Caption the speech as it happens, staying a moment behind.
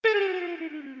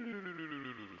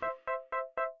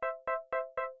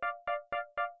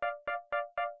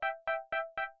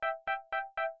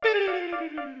gonna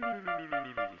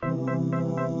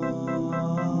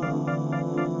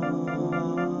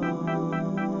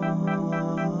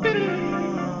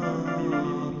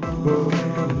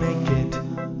make it.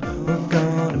 We're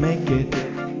gonna make it.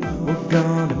 We're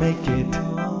gonna make it.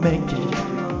 Make it.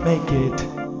 Make it.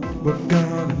 We're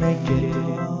gonna make it.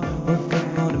 We're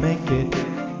gonna make it.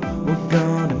 We're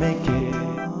gonna make it.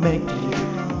 Make it.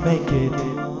 Make it.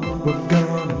 We're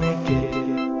gonna make it.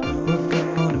 We're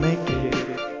gonna make it.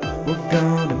 We're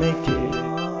gonna make it.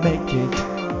 Make it.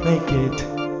 Make it.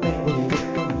 We're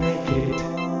gonna make it.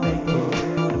 Make it. We're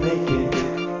gonna make it.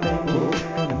 We're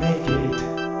gonna make it.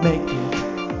 Make it.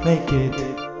 Make it.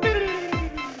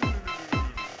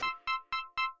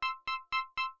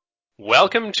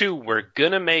 Welcome to We're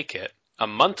Gonna Make It, a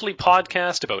monthly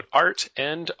podcast about art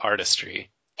and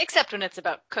artistry. Except when it's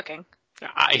about cooking.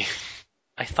 I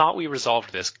thought we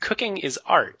resolved this. Cooking is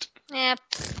art.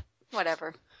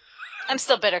 Whatever. I'm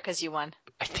still bitter because you won.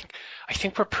 I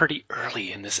think we're pretty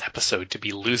early in this episode to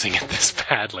be losing it this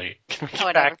badly. Can we get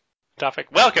Whatever. back to the topic?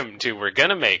 Welcome to We're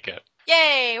Gonna Make It.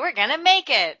 Yay, we're gonna make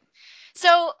it.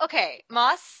 So, okay,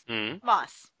 Moss.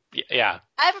 Moss. Yeah.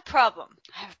 I have a problem.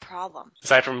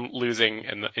 Aside from losing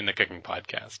in the cooking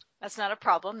podcast. That's not a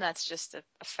problem. That's just a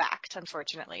fact,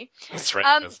 unfortunately. That's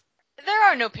right. There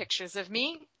are no pictures of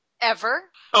me ever.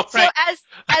 Oh, right. So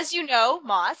as you know,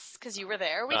 Moss, because you were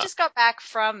there, we just got back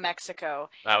from Mexico.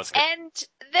 That was good. And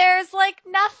there's like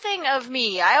nothing of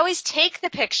me. I always take the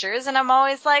pictures and I'm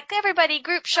always like, everybody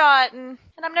group shot, and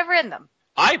I'm never in them.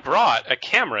 I brought a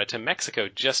camera to Mexico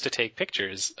just to take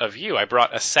pictures of you. I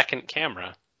brought a second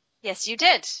camera. Yes, you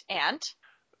did. And?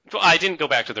 Well, I didn't go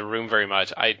back to the room very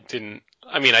much. I didn't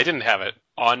have it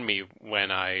on me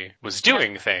when I was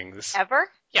doing things. Ever?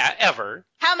 Yeah, ever.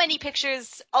 How many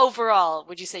pictures overall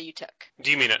would you say you took? Do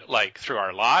you mean it like through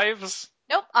our lives?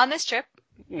 Nope, on this trip.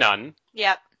 None.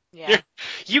 Yep. Yeah.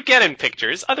 You get in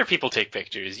pictures. Other people take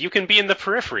pictures. You can be in the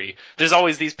periphery. There's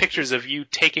always these pictures of you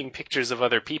taking pictures of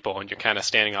other people, and you're kind of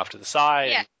standing off to the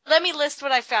side. Yeah. Let me list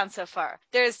what I found so far.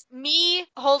 There's me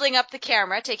holding up the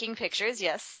camera, taking pictures,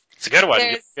 yes. It's a good one.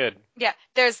 Good. Yeah.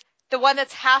 There's the one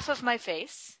that's half of my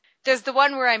face. There's the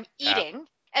one where I'm eating. Yeah.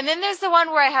 And then there's the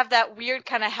one where I have that weird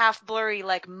kind of half blurry,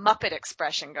 like Muppet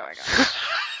expression going on.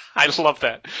 I love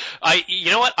that.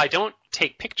 You know what? I don't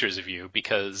take pictures of you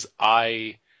because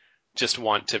I just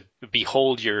want to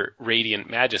behold your radiant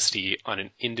majesty on an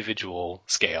individual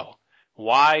scale.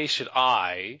 Why should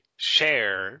I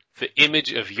share the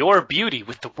image of your beauty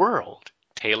with the world?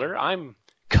 Taylor, I'm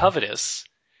covetous.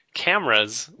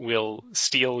 Cameras will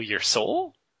steal your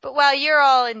soul? But while you're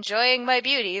all enjoying my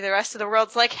beauty, the rest of the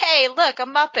world's like, hey, look, a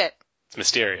Muppet. It's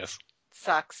mysterious.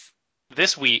 Sucks.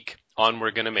 This week on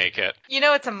We're Gonna Make It. You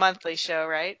know it's a monthly show,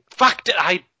 right? Fuck,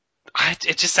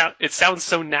 it sounds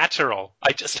so natural.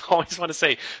 I just always want to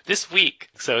say this week.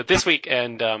 So this week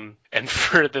and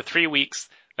for the 3 weeks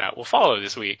that will follow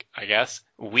this week, I guess,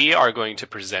 we are going to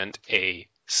present a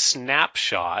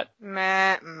snapshot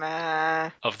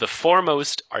of the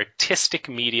foremost artistic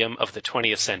medium of the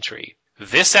 20th century.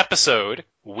 This episode,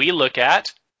 we look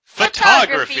at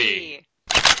photography.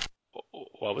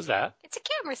 What was that? It's a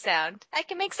camera sound. I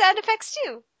can make sound effects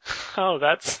too. Oh,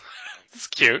 that's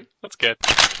cute. That's good.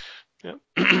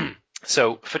 Yeah.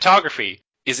 So, photography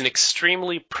is an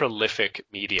extremely prolific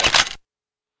medium.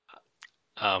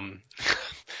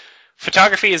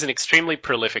 Photography is an extremely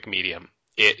prolific medium.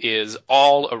 It is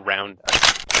all around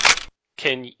us.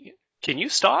 Can you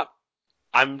stop?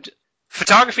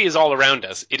 Photography is all around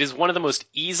us. It is one of the most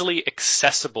easily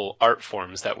accessible art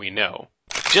forms that we know.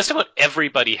 Just about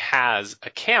everybody has a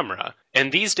camera, and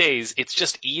these days it's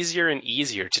just easier and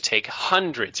easier to take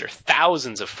hundreds or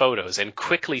thousands of photos and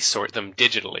quickly sort them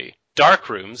digitally.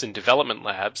 Darkrooms and development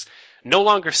labs no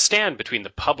longer stand between the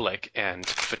public and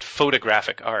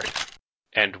photographic art.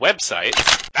 And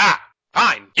websites...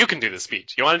 Fine, you can do the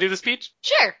speech. You want to do the speech?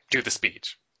 Sure. Do the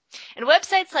speech. And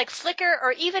websites like Flickr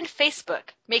or even Facebook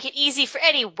make it easy for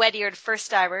any wet-eared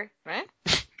first-timer. Right?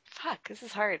 Fuck, this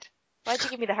is hard. Why'd you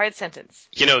give me the hard sentence?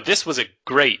 You know, this was a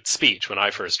great speech when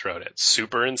I first wrote it.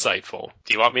 Super insightful.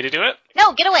 Do you want me to do it?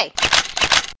 No, get away.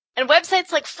 And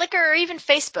websites like Flickr or even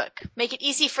Facebook make it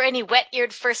easy for any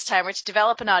wet-eared first-timer to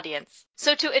develop an audience.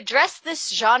 So to address this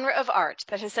genre of art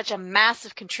that has such a mass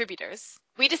of contributors,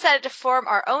 we decided to form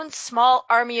our own small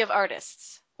army of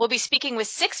artists. We'll be speaking with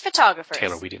 6 photographers.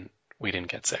 Taylor, we didn't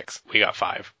get 6. We got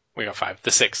 5. The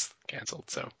 6th canceled,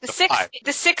 so the 5.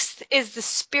 The 6th is the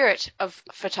spirit of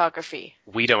photography.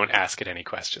 We don't ask it any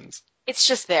questions. It's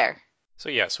just there. So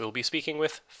yes, we'll be speaking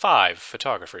with 5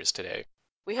 photographers today.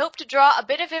 We hope to draw a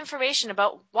bit of information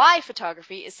about why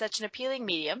photography is such an appealing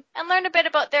medium and learn a bit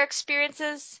about their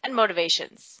experiences and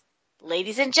motivations.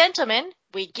 Ladies and gentlemen,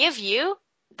 we give you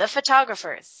the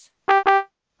photographers.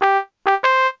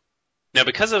 Now,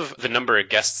 because of the number of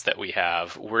guests that we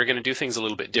have, we're going to do things a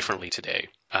little bit differently today.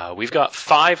 We've got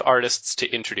 5 artists to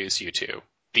introduce you to.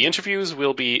 The interviews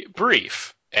will be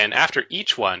brief, and after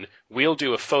each one, we'll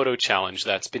do a photo challenge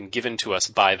that's been given to us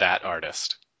by that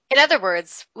artist. In other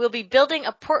words, we'll be building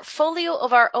a portfolio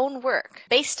of our own work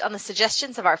based on the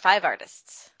suggestions of our 5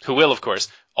 artists. Who will, of course,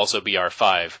 also be our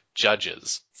 5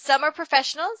 judges. Some are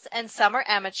professionals and some are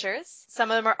amateurs.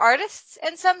 Some of them are artists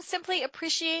and some simply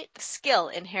appreciate the skill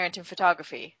inherent in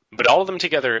photography. But all of them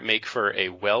together make for a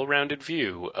well-rounded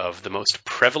view of the most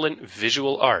prevalent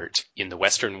visual art in the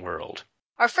Western world.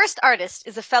 Our first artist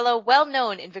is a fellow well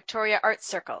known in Victoria art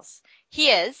circles. He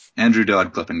is Andrew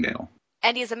Dodd Clippendale.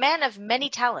 And he is a man of many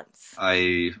talents.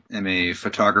 I am a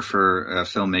photographer, a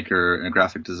filmmaker, and a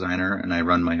graphic designer, and I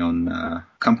run my own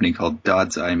company called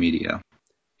Dodd's Eye Media.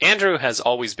 Andrew has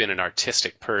always been an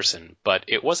artistic person, but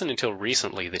it wasn't until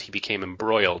recently that he became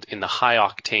embroiled in the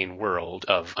high-octane world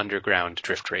of underground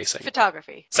drift racing.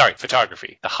 Photography.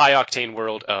 Photography. The high-octane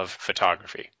world of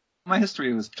photography. My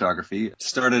history was photography.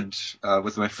 Started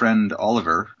with my friend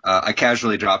Oliver. I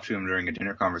casually dropped to him during a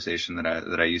dinner conversation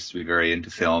that I used to be very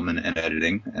into film and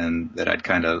editing, and that I'd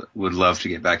kind of would love to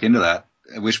get back into that.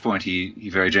 At which point he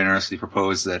very generously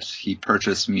proposed that he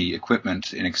purchase me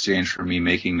equipment in exchange for me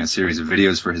making a series of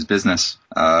videos for his business.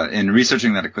 In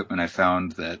researching that equipment, I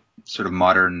found that sort of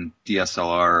modern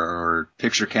DSLR or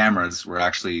picture cameras were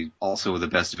actually also the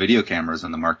best video cameras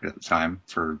on the market at the time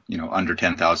for, under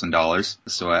 $10,000.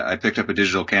 So I picked up a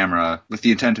digital camera with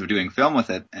the intent of doing film with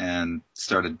it and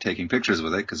started taking pictures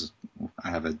with it because I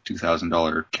have a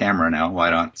 $2,000 camera now. Why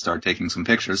not start taking some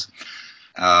pictures?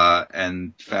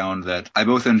 And found that I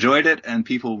both enjoyed it and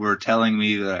people were telling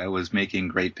me that I was making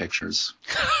great pictures.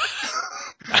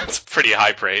 That's pretty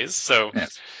high praise.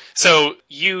 Yes. So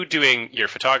you doing your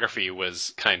photography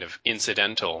was kind of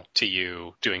incidental to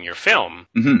you doing your film.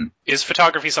 Mm-hmm. Is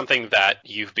photography something that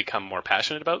you've become more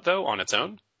passionate about, though, on its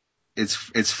own?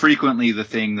 It's frequently the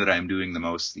thing that I'm doing the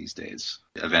most these days.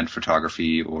 Event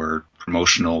photography or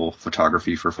promotional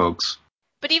photography for folks.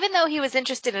 But even though he was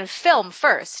interested in film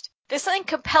first, there's something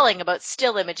compelling about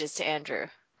still images to Andrew.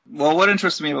 Well, what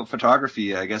interests me about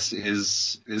photography, I guess,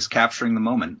 is capturing the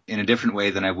moment in a different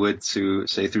way than I would to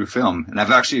say through film. And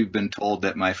I've actually been told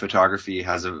that my photography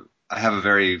I have a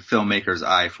very filmmaker's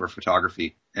eye for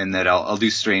photography, and that I'll do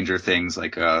stranger things.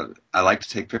 Like I like to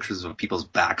take pictures of people's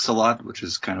backs a lot, which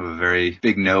is kind of a very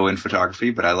big no in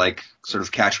photography. But I like sort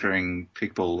of capturing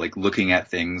people like looking at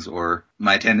things, or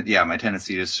my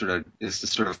tendency is to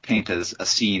sort of paint as a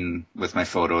scene with my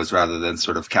photos rather than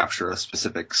sort of capture a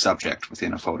specific subject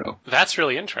within a photo. That's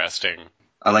really interesting.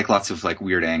 I like lots of like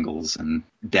weird angles and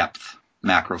depth.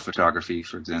 Macro photography,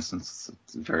 for instance,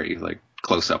 it's very like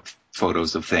close-up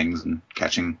photos of things and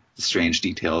catching strange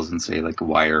details and say like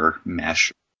wire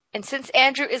mesh. And since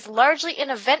Andrew is largely an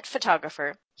event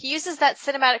photographer, he uses that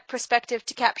cinematic perspective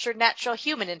to capture natural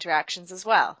human interactions as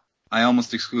well. I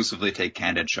almost exclusively take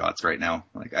candid shots right now.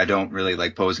 Like I don't really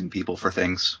like posing people for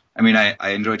things. I mean,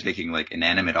 I enjoy taking like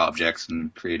inanimate objects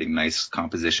and creating nice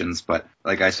compositions, but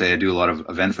like I say, I do a lot of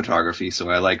event photography, so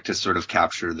I like to sort of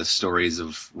capture the stories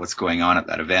of what's going on at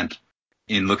that event.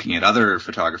 In looking at other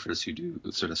photographers who do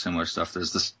sort of similar stuff,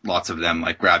 there's just lots of them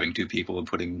like grabbing 2 people and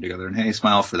putting them together and, hey,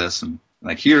 smile for this. And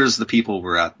like, here's the people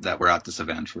that were at this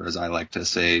event. Whereas I like to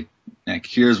say, like,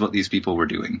 here's what these people were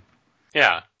doing.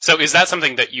 Yeah. So is that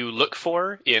something that you look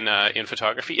for in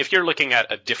photography? If you're looking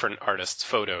at a different artist's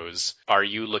photos, are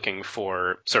you looking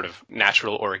for sort of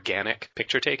natural, organic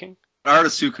picture taking?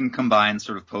 Artists who can combine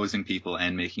sort of posing people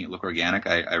and making it look organic,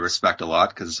 I respect a lot,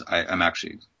 because I'm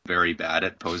actually very bad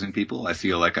at posing people. I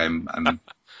feel like I'm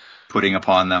putting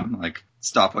upon them, like,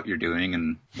 stop what you're doing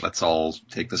and let's all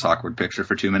take this awkward picture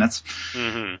for 2 minutes.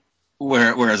 Mm-hmm.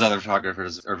 Whereas other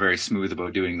photographers are very smooth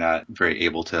about doing that, very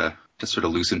able to sort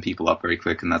of loosen people up very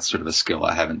quick, and that's sort of a skill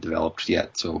I haven't developed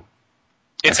yet. So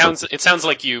it sounds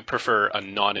like you prefer a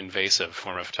non-invasive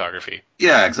form of photography.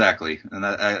 Yeah, exactly, and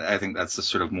I think that's just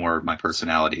sort of more my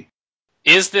personality.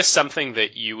 Is this something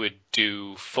that you would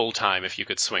do full time if you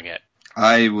could swing it?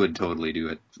 I would totally do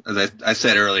it. As I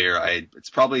said earlier, it's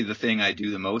probably the thing I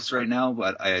do the most right now,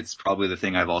 but it's probably the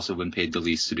thing I've also been paid the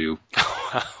least to do.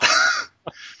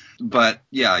 But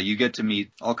yeah, you get to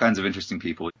meet all kinds of interesting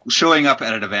people. Showing up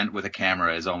at an event with a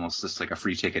camera is almost just like a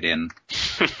free ticket in.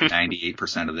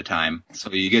 98% of the time.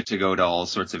 So you get to go to all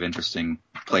sorts of interesting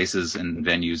places and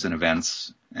venues and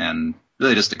events and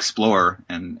really just explore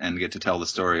and get to tell the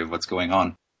story of what's going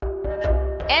on.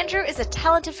 Andrew is a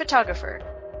talented photographer,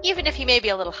 even if he may be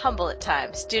a little humble at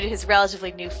times due to his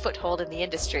relatively new foothold in the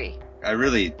industry. I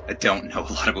don't know a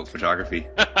lot about photography.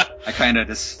 I kind of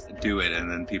just do it,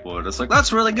 and then people are just like,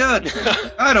 "That's really good."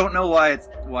 I don't know why it's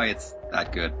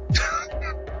that good.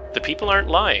 The people aren't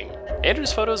lying.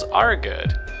 Andrew's photos are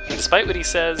good. And despite what he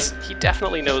says, he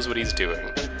definitely knows what he's doing.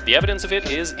 The evidence of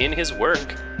it is in his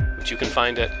work, which you can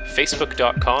find at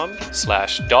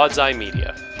facebook.com/Dodseye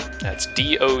Media. That's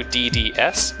DODDSEYE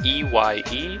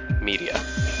Media.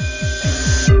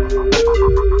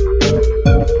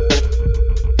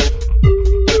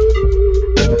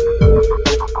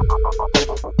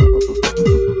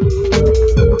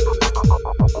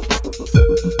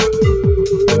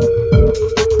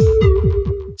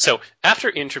 So, after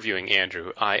interviewing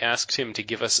Andrew, I asked him to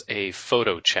give us a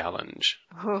photo challenge.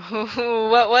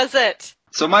 What was it?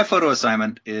 So my photo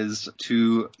assignment is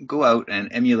to go out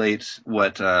and emulate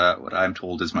what I'm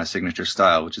told is my signature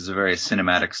style, which is a very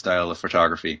cinematic style of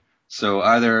photography. So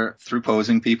either through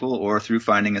posing people or through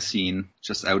finding a scene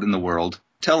just out in the world,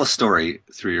 tell a story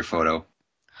through your photo.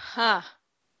 Huh.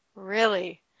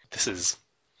 Really? This is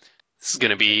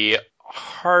going to be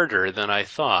harder than I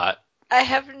thought. I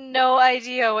have no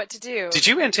idea what to do. Did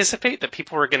you anticipate that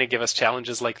people were going to give us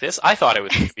challenges like this? I thought it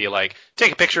was going to be like,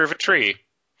 take a picture of a tree.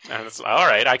 And it's all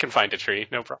right, I can find a tree,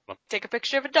 no problem. Take a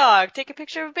picture of a dog. Take a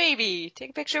picture of a baby.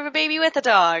 Take a picture of a baby with a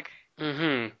dog.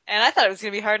 Mm-hmm. And I thought it was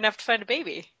going to be hard enough to find a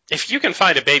baby. If you can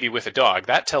find a baby with a dog,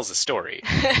 that tells a story.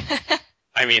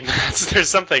 I mean, there's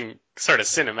something sort of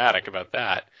cinematic about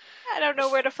that. I don't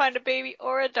know where to find a baby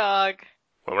or a dog.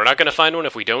 Well, we're not going to find one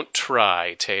if we don't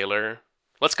try, Taylor.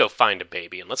 Let's go find a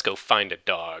baby and let's go find a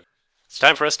dog. It's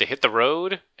time for us to hit the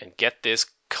road and get this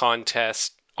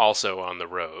contest also on the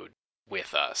road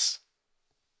with us.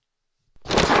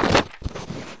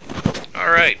 All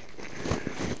right.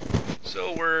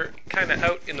 So we're kind of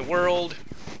out in the world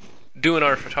doing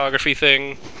our photography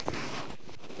thing.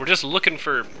 We're just looking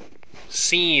for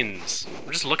scenes.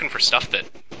 We're just looking for stuff that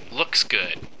looks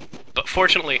good. But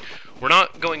fortunately, we're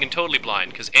not going in totally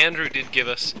blind because Andrew did give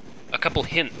us a couple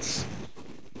hints.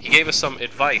 He gave us some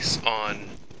advice on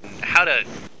how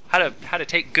to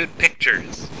take good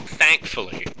pictures.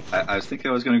 Thankfully, I was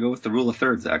thinking I was going to go with the rule of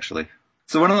thirds, actually.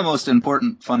 So one of the most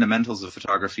important fundamentals of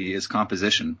photography is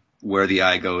composition, where the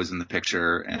eye goes in the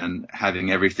picture and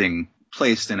having everything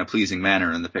placed in a pleasing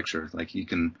manner in the picture. Like you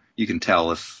can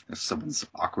tell if someone's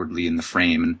awkwardly in the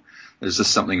frame, and there's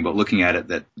just something about looking at it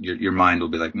that your mind will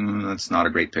be like, that's not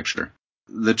a great picture.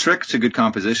 The trick to good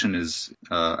composition is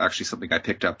actually something I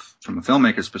picked up from a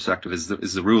filmmaker's perspective is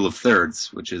the rule of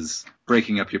thirds, which is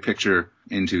breaking up your picture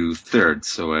into thirds,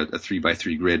 so a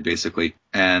 3x3 grid basically.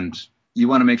 And you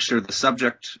want to make sure the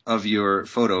subject of your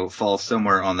photo falls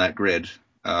somewhere on that grid,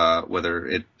 whether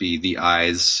it be the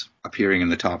eyes appearing in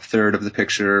the top third of the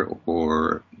picture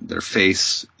or their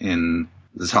face in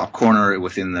the top corner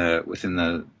within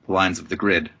the lines of the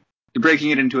grid. You're breaking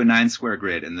it into a 9-square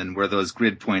grid, and then where those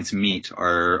grid points meet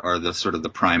are the sort of the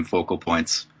prime focal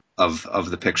points of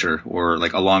the picture, or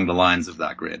like along the lines of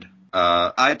that grid.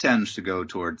 I tend to go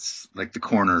towards like the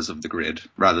corners of the grid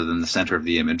rather than the center of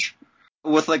the image.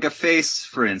 With like a face,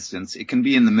 for instance, it can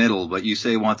be in the middle, but you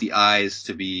say want the eyes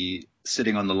to be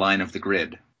sitting on the line of the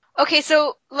grid. Okay,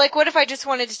 so like what if I just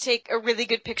wanted to take a really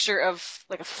good picture of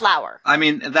like a flower? I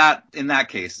mean, in that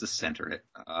case, just center it.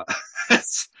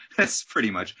 That's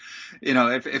pretty much,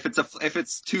 if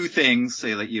it's two things,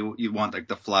 say like you want like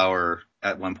the flower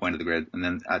at one point of the grid and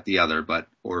then at the other,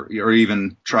 or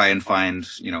even try and find,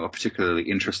 a particularly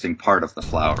interesting part of the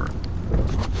flower.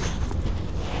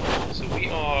 so we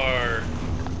are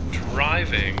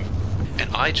driving,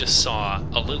 and I just saw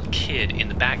a little kid in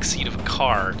the back seat of a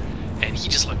car, and he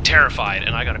just looked terrified,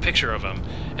 and I got a picture of him,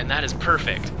 and that is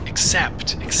perfect,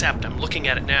 except I'm looking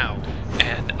at it now,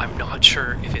 and I'm not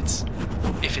sure if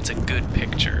it's a good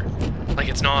picture. Like,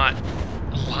 it's not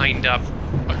lined up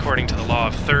according to the law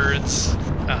of thirds.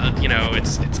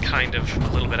 It's kind of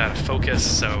a little bit out of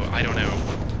focus, so I don't know.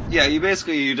 Yeah,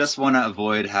 you just want to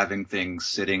avoid having things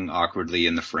sitting awkwardly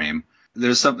in the frame.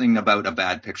 There's something about a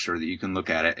bad picture that you can look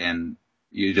at it and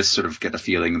you just sort of get a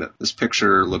feeling that this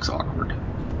picture looks awkward.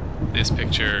 This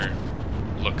picture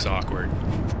looks awkward.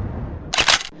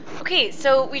 Okay,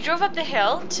 so we drove up the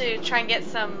hill to try and get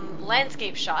some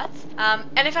landscape shots,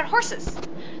 and I found horses.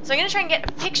 So I'm going to try and get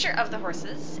a picture of the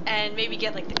horses and maybe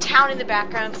get like the town in the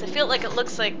background because I feel like it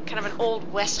looks like kind of an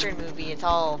old Western movie. It's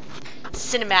all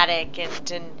cinematic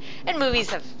and movies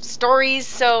have stories.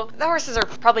 So the horses are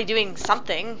probably doing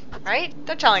something, right?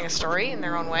 They're telling a story in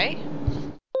their own way.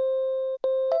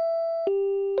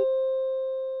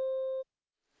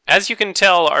 As you can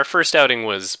tell, our first outing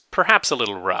was perhaps a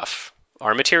little rough.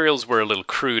 Our materials were a little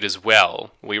crude as well.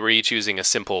 We were each using a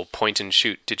simple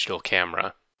point-and-shoot digital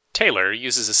camera. Taylor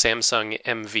uses a Samsung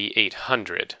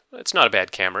MV800. It's not a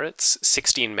bad camera. It's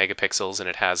 16 megapixels and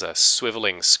it has a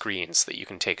swiveling screen so that you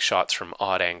can take shots from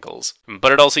odd angles.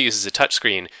 But it also uses a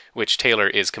touchscreen, which Taylor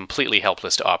is completely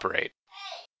helpless to operate.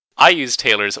 I use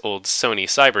Taylor's old Sony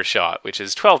Cybershot, which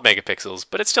is 12 megapixels,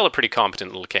 but it's still a pretty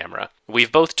competent little camera.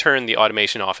 We've both turned the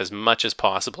automation off as much as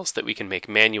possible so that we can make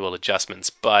manual adjustments,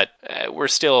 but we're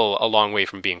still a long way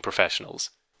from being professionals.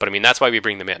 But I mean, that's why we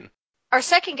bring them in. Our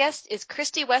second guest is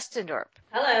Christy Westendorp.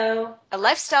 Hello. A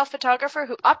lifestyle photographer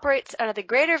who operates out of the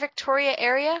Greater Victoria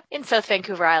area in South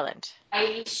Vancouver Island.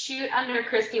 I shoot under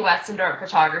Christy Westendorp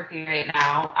Photography right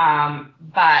now,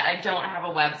 but I don't have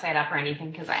a website up or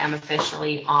anything because I am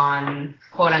officially on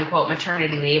quote-unquote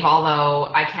maternity leave, although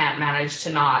I can't manage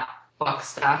to not book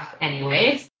stuff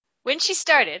anyways. When she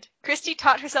started, Christy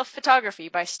taught herself photography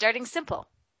by starting simple.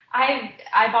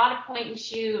 I bought a point and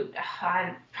shoot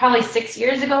probably 6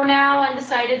 years ago now and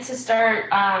decided to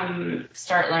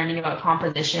start learning about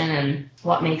composition and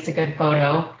what makes a good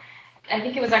photo. I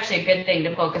think it was actually a good thing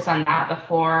to focus on that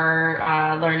before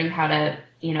learning how to,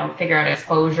 figure out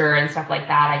exposure and stuff like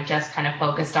that. I just kind of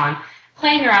focused on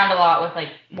playing around a lot with like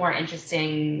more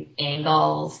interesting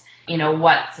angles,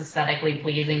 what's aesthetically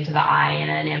pleasing to the eye in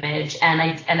an image. And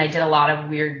I did a lot of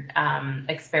weird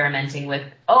experimenting with,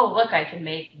 look, I can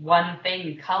make one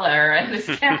thing color in this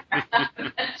camera.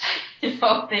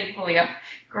 Thankfully I've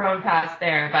grown past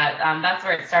there, but that's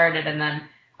where it started. And then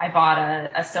I bought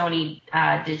a Sony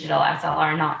digital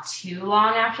SLR not too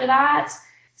long after that.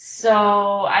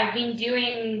 So I've been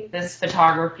doing this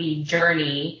photography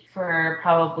journey for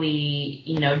probably,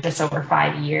 just over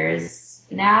 5 years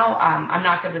now. I'm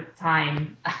not good with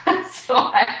time, so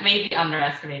I may be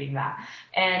underestimating that.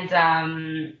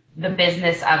 And the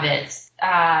business of it,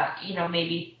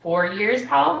 maybe 4 years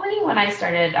probably when I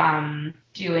started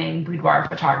doing boudoir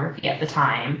photography at the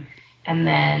time. And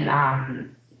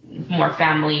then more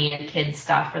family and kids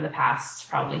stuff for the past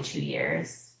probably 2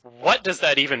 years. What does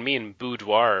that even mean,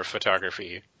 boudoir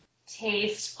photography?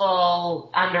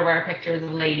 Tasteful underwear pictures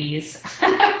of ladies, for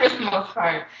the most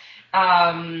part.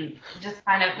 Just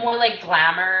kind of more like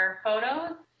glamour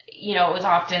photos. It was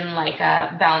often like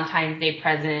a Valentine's Day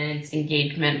present,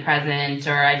 engagement present,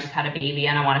 or I just had a baby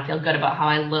and I want to feel good about how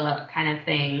I look kind of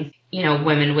thing.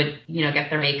 Women would, get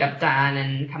their makeup done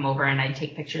and come over and I'd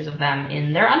take pictures of them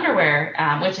in their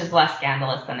underwear, which is less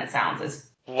scandalous than it sounds.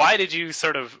 Why did you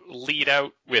sort of lead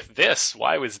out with this?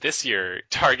 Why was this your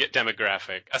target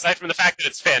demographic? Aside from the fact that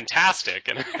it's fantastic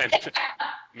and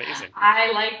amazing.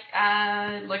 I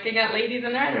like looking at ladies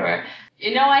in their underwear.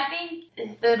 I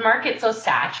think the market's so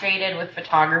saturated with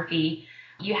photography,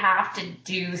 you have to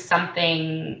do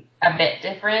something a bit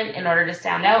different in order to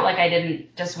stand out. Like I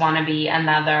didn't just want to be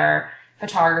another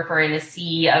photographer in a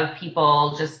sea of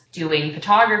people just doing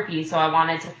photography, so I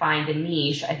wanted to find a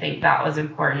niche. I think that was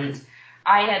important.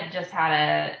 I had just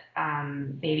had a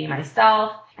baby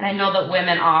myself, and I know that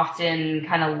women often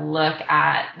kind of look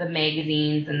at the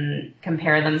magazines and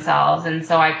compare themselves, and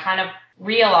so I kind of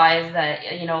realized that,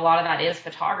 a lot of that is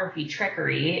photography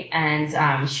trickery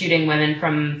and shooting women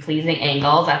from pleasing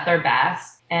angles at their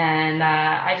best. And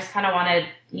I just kind of wanted,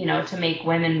 to make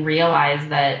women realize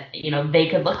that, they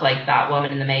could look like that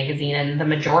woman in the magazine, and the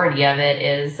majority of it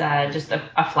is just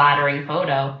a flattering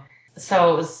photo.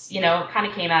 So it was, kind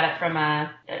of came at it from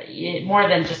more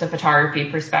than just a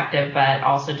photography perspective, but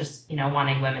also just,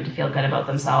 wanting women to feel good about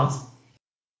themselves.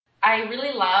 I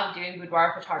really love doing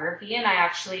boudoir photography, and I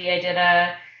did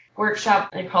a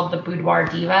workshop called the Boudoir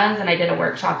Divas, and I did a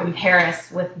workshop in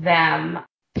Paris with them.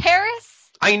 Paris?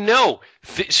 I know!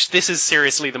 This is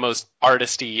seriously the most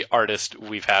artisty artist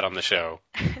we've had on the show.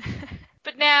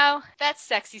 But now, that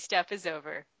sexy stuff is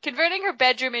over. Converting her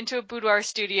bedroom into a boudoir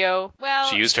studio, well...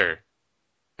 She used her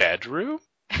bedroom?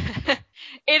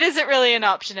 It isn't really an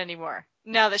option anymore,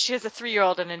 now that she has a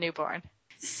 3-year-old and a newborn.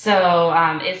 So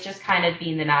it's just kind of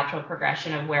been the natural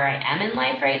progression of where I am in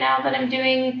life right now that I'm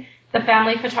doing the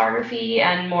family photography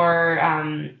and more...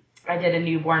 I did a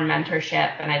newborn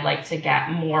mentorship, and I'd like to get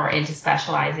more into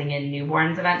specializing in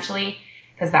newborns eventually,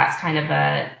 because that's kind of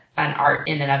an art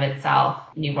in and of itself.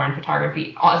 Newborn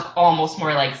photography is almost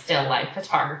more like still life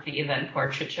photography than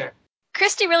portraiture.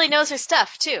 Christy really knows her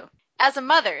stuff, too. As a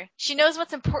mother, she knows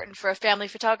what's important for a family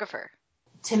photographer.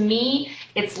 To me,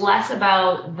 it's less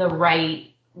about the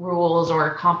right rules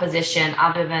or composition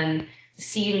other than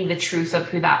seeing the truth of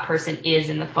who that person is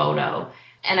in the photo.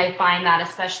 And I find that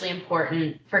especially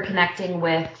important for connecting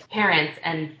with parents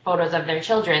and photos of their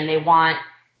children. They want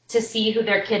to see who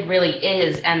their kid really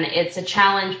is. And it's a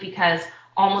challenge because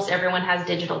almost everyone has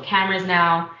digital cameras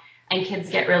now, and kids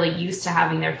get really used to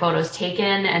having their photos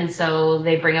taken. And so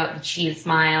they bring out the cheese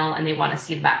smile and they want to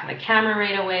see the back of the camera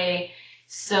right away.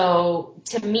 So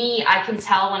to me, I can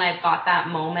tell when I've got that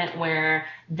moment where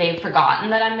they've forgotten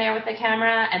that I'm there with the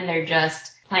camera and they're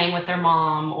just playing with their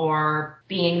mom or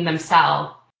being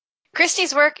themselves.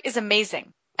 Christy's work is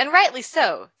amazing, and rightly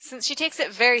so, since she takes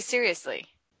it very seriously.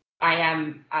 I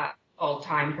am a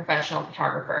full-time professional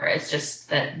photographer. It's just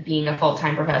that being a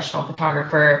full-time professional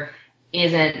photographer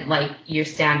isn't like your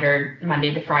standard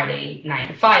Monday to Friday 9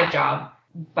 to 5 job,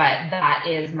 but that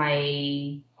is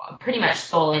my pretty much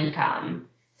sole income.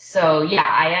 So yeah,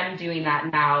 I am doing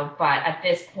that now, but at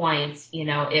this point, you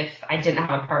know, if I didn't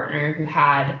have a partner who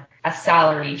had a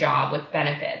salary job with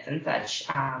benefits and such,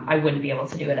 I wouldn't be able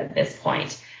to do it at this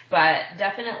point. But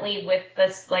definitely with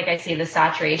this, like I say, the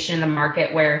saturation in the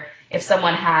market where if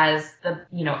someone has the,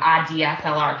 you know, a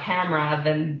DSLR camera,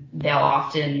 then they'll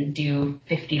often do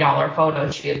 $50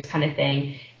 photo shoots kind of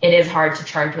thing. It is hard to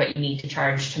charge what you need to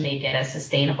charge to make it a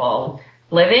sustainable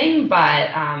living,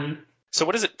 but So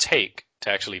what does it take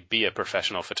to actually be a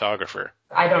professional photographer?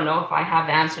 I don't know if I have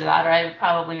the answer to that, or I would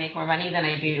probably make more money than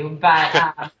I do,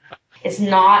 but it's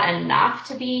not enough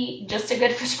to be just a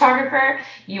good photographer.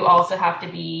 You also have to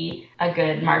be a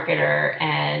good marketer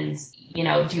and, you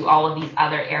know, do all of these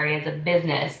other areas of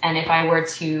business. And if I were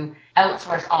to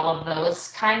outsource all of those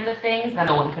kinds of things, then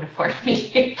no one could afford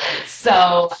me.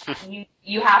 So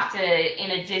you have to,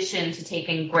 in addition to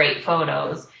taking great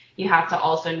photos, you have to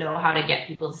also know how to get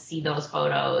people to see those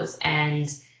photos and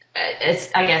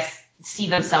I guess, see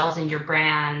themselves in your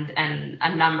brand and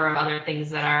a number of other things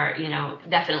that are, you know,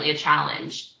 definitely a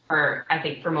challenge for, I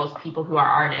think, for most people who are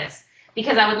artists.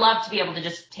 Because I would love to be able to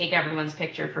just take everyone's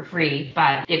picture for free,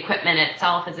 but the equipment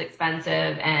itself is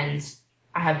expensive and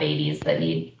I have babies that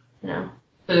need, you know,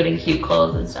 food and cute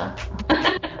clothes and stuff.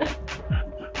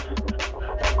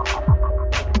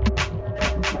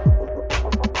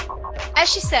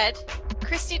 As she said,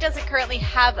 Christy doesn't currently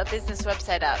have a business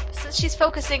website up since she's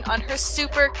focusing on her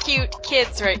super cute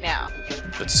kids right now.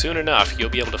 But soon enough, you'll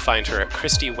be able to find her at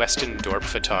Christy Weston Dorp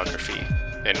Photography,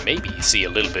 and maybe see a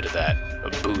little bit of that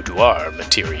boudoir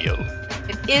material.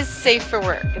 It is safe for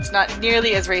work. It's not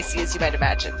nearly as racy as you might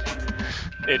imagine.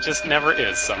 It just never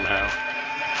is somehow.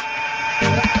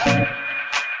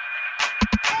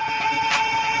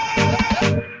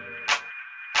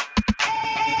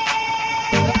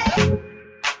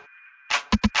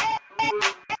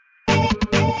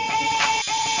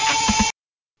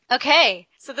 Okay,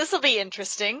 so this will be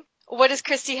interesting. What does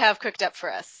Christy have cooked up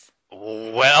for us?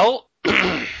 Well,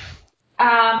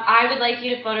 I would like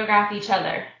you to photograph each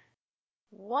other.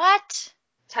 What?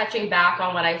 Touching back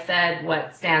on what I said,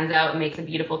 what stands out and makes a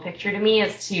beautiful picture to me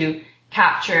is to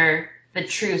capture the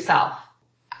true self.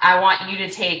 I want you to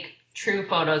take true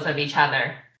photos of each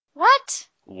other. What?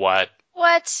 what?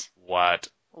 What? What?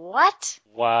 What?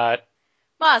 What?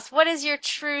 Moss, what does your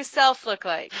true self look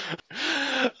like?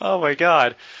 Oh my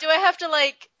god. Do I have to,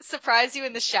 like, surprise you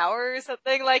in the shower or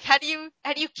something? Like, how do you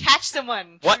catch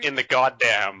someone? What in the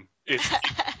goddamn is...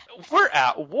 We're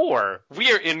at war.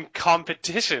 We are in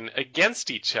competition against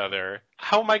each other.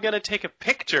 How am I going to take a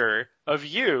picture of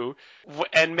you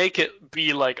and make it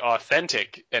be, like,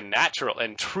 authentic and natural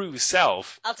and true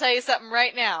self? I'll tell you something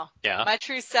right now. Yeah? My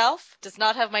true self does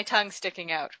not have my tongue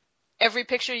sticking out. Every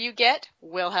picture you get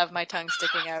will have my tongue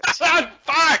sticking out.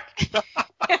 Fuck!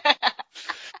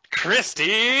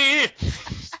 Christy!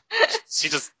 She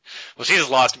just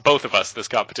lost both of us this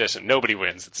competition. Nobody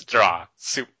wins. It's a draw.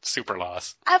 Super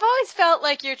loss. I've always felt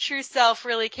like your true self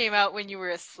really came out when you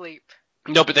were asleep.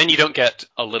 No, but then you don't get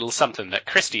a little something that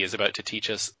Christy is about to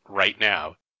teach us right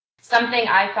now. Something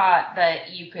I thought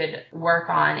that you could work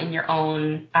on in your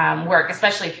own work,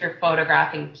 especially if you're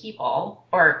photographing people,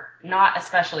 or not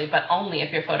especially, but only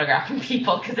if you're photographing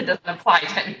people, because it doesn't apply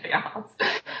to anything else,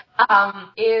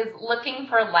 is looking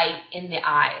for light in the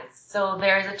eyes. So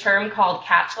there's a term called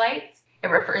catch lights. It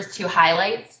refers to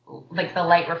highlights, like the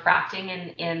light refracting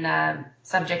in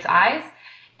subject's eyes.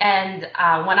 And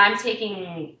when I'm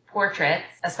taking portraits,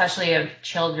 especially of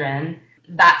children,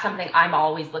 that's something I'm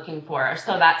always looking for.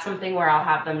 So that's something where I'll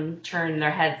have them turn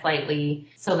their head slightly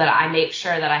so that I make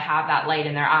sure that I have that light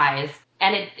in their eyes.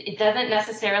 And it doesn't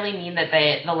necessarily mean that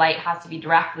the light has to be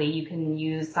directly. You can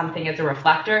use something as a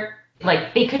reflector.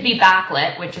 Like, they could be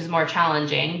backlit, which is more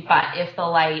challenging, but if the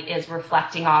light is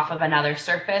reflecting off of another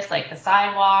surface, like the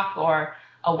sidewalk or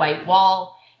a white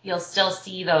wall, you'll still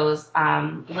see those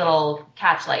little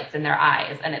catch lights in their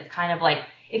eyes. And it's kind of like,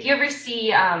 if you ever see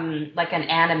like an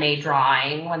anime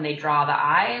drawing, when they draw the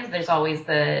eyes, there's always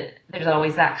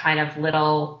that kind of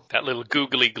little... That little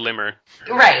googly glimmer.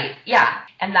 Right, yeah.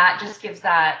 And that just gives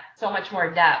that so much more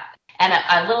depth. And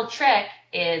a little trick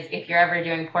is, if you're ever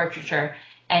doing portraiture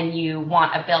and you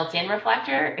want a built-in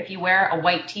reflector, if you wear a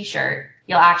white t-shirt,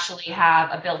 you'll actually have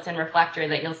a built-in reflector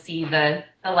that you'll see the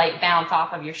light bounce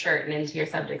off of your shirt and into your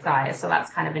subject's eyes. So that's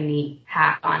kind of a neat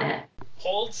hack on it.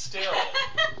 Hold still.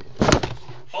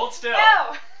 Hold still.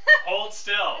 No. Hold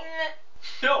still.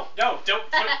 No, don't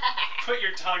put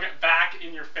your tongue back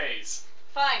in your face.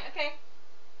 Fine, okay.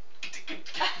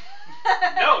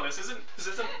 No, this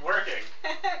isn't working.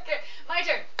 Okay, my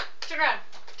turn. Turn around.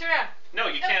 No,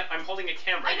 you can't. I'm holding a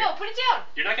camera. I know, put it down.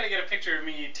 You're not going to get a picture of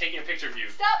me taking a picture of you.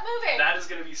 Stop moving. That is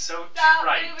going to be so Stop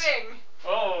trite. moving.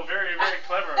 Oh, very, very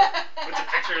clever. What's a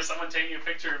picture of someone taking a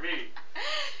picture of me?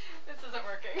 This isn't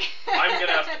working. I'm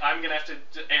gonna have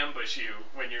to ambush you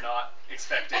when you're not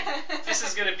expecting. This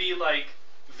is gonna be like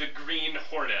the Green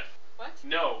Hornet. What?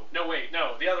 No, wait,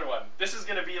 no, the other one. This is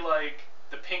gonna be like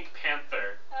the Pink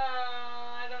Panther.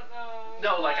 I don't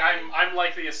know. No, like I'm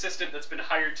like the assistant that's been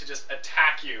hired to just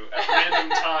attack you at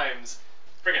random times.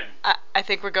 Friggin'. I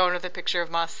think we're going with a picture of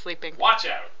Moss sleeping. Watch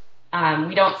out.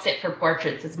 We don't sit for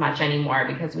portraits as much anymore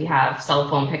because we have cell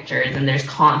phone pictures and there's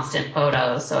constant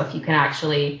photos. So if you can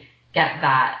actually get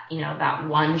that, that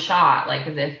one shot, like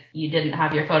as if you didn't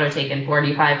have your photo taken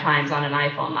 45 times on an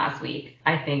iPhone last week,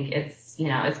 I think it's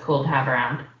cool to have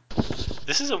around.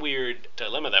 This is a weird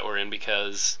dilemma that we're in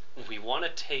because we want to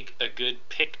take a good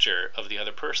picture of the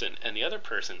other person, and the other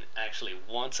person actually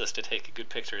wants us to take a good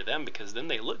picture of them because then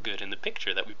they look good in the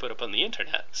picture that we put up on the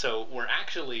internet. So we're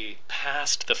actually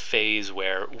past the phase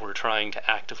where we're trying to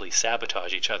actively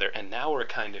sabotage each other, and now we're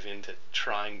kind of into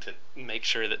trying to make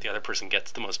sure that the other person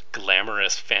gets the most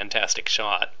glamorous, fantastic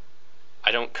shot.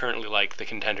 I don't currently like the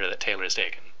contender that Taylor has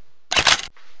taken.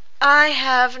 I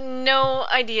have no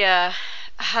idea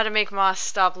how to make Moss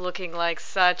stop looking like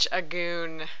such a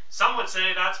goon. Some would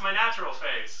say that's my natural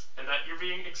face, and that you're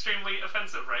being extremely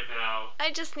offensive right now.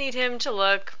 I just need him to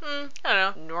look, I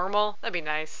don't know, normal. That'd be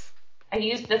nice. I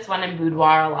use this one in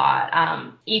boudoir a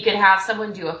lot. You could have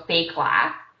someone do a fake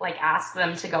laugh, like ask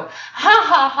them to go ha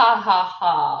ha ha ha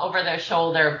ha over their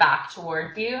shoulder back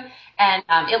towards you. And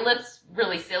it looks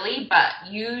really silly, but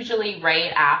usually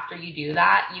right after you do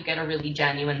that, you get a really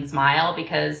genuine smile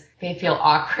because they feel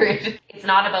awkward. It's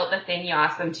not about the thing you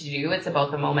ask them to do, it's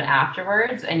about the moment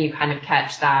afterwards, and you kind of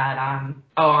catch that,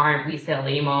 oh, aren't we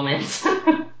silly moment.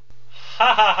 Ha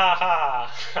ha ha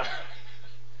ha.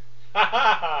 Ha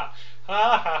ha ha.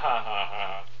 Ha ha ha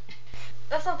ha.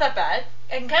 That's not that bad.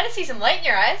 I can kind of see some light in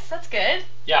your eyes. That's good.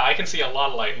 Yeah, I can see a lot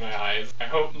of light in my eyes. I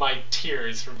hope my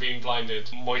tears from being blinded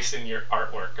moisten your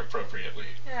artwork appropriately.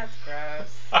 That's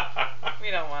gross.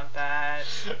 We don't want that.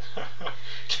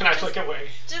 Can I look away?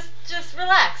 Just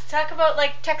relax. Talk about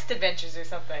like text adventures or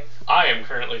something. I am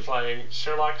currently playing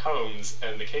Sherlock Holmes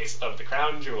and the Case of the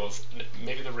Crown Jewels.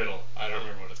 Maybe the riddle. I don't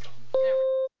remember what it's called.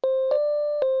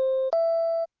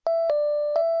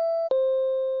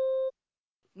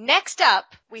 Next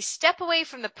up, we step away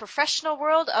from the professional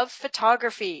world of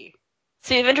photography.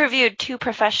 So you've interviewed two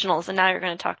professionals, and now you're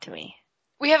going to talk to me.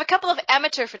 We have a couple of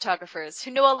amateur photographers who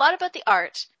know a lot about the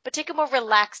art, but take a more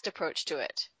relaxed approach to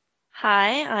it.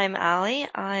 Hi, I'm Allie.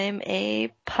 I'm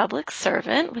a public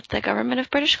servant with the government of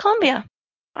British Columbia.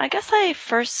 I guess I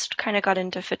first kind of got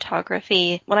into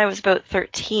photography when I was about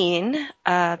 13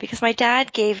 because my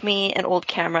dad gave me an old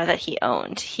camera that he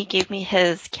owned. He gave me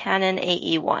his Canon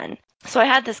AE1. So I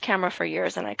had this camera for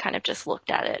years and I kind of just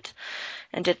looked at it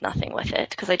and did nothing with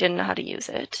it because I didn't know how to use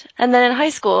it. And then in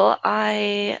high school,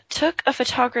 I took a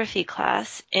photography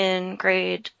class in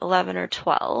grade 11 or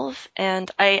 12,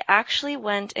 and I actually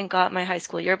went and got my high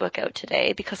school yearbook out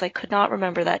today because I could not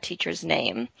remember that teacher's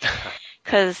name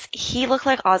because he looked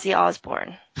like Ozzy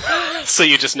Osbourne. So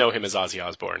you just know him as Ozzy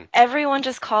Osbourne. Everyone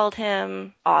just called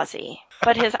him Ozzy,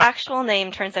 but his actual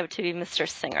name turns out to be Mr.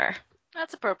 Singer.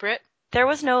 That's appropriate. There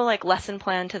was no lesson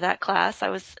plan to that class.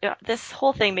 This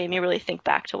whole thing made me really think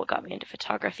back to what got me into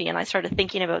photography, and I started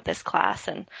thinking about this class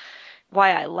and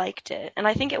why I liked it. And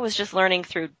I think it was just learning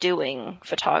through doing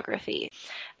photography.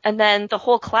 And then the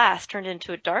whole class turned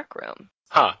into a dark room.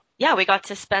 Huh. yeah, we got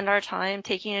to spend our time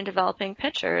taking and developing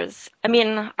pictures. I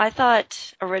mean, I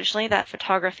thought originally that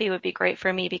photography would be great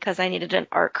for me because I needed an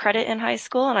art credit in high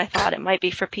school, and I thought it might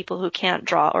be for people who can't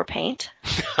draw or paint.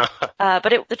 But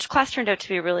the class turned out to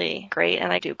be really great,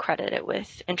 and I do credit it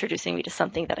with introducing me to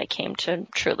something that I came to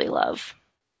truly love.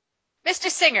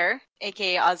 Mr. Singer,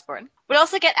 aka Osborne, would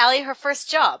also get Allie her first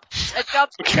job. A job.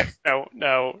 Okay,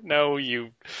 no,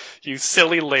 you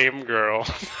silly lame girl.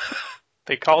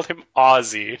 They called him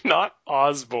Ozzy, not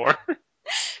Osborne.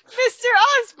 Mr.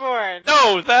 Osborne!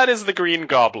 No, that is the Green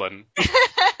Goblin.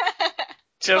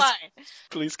 Just Fine.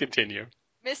 please continue.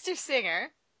 Mr. Singer,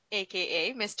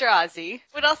 aka Mr. Ozzy,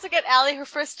 would also get Allie her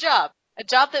first job. A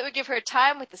job that would give her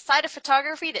time with the side of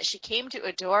photography that she came to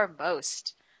adore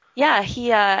most. Yeah, he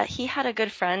had a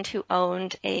good friend who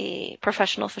owned a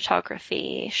professional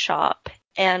photography shop.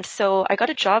 And so I got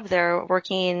a job there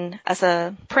working as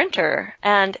a printer.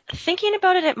 And thinking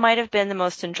about it, it might have been the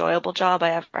most enjoyable job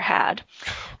I ever had.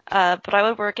 But I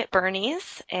would work at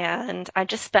Bernie's, and I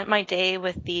just spent my day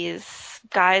with these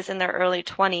guys in their early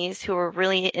 20s who were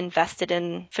really invested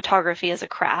in photography as a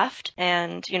craft.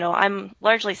 And, you know, I'm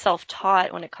largely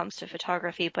self-taught when it comes to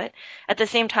photography, but at the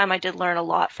same time, I did learn a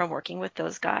lot from working with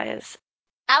those guys.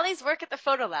 Allie's work at the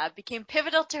Photo Lab became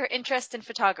pivotal to her interest in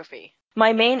photography.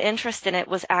 My main interest in it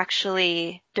was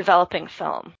actually developing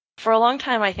film. For a long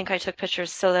time, I think I took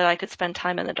pictures so that I could spend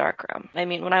time in the darkroom. I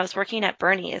mean, when I was working at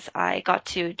Bernie's, I got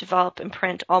to develop and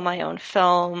print all my own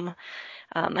film.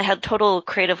 I had total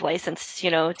creative license,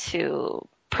 you know, to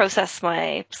process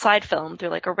my slide film through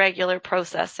like a regular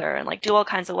processor and like do all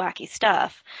kinds of wacky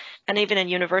stuff. And even in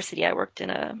university, I worked in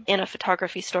a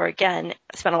photography store again.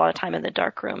 I spent a lot of time in the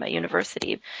darkroom at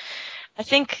university. I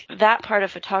think that part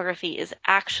of photography is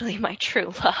actually my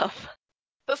true love.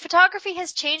 But photography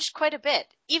has changed quite a bit,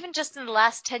 even just in the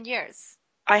last 10 years.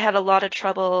 I had a lot of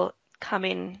trouble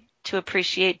coming to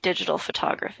appreciate digital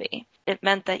photography. It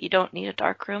meant that you don't need a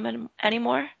darkroom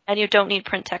anymore, and you don't need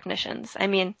print technicians. I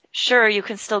mean, sure, you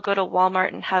can still go to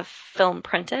Walmart and have film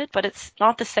printed, but it's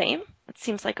not the same. It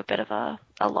seems like a bit of a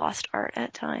lost art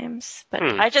at times. But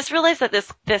I just realized that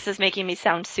this is making me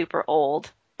sound super old.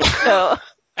 So,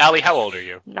 Allie, how old are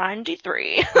you?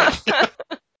 93.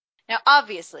 Now,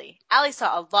 obviously, Allie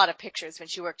saw a lot of pictures when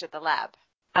she worked at the lab.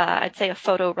 I'd say a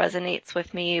photo resonates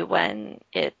with me when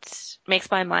it makes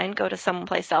my mind go to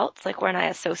someplace else, like when I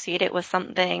associate it with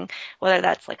something, whether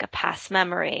that's like a past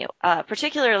memory.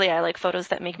 Particularly, I like photos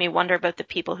that make me wonder about the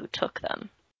people who took them.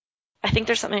 I think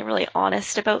there's something really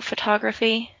honest about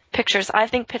photography. I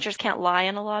think pictures can't lie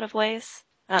in a lot of ways.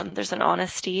 There's an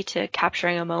honesty to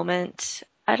capturing a moment.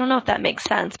 I don't know if that makes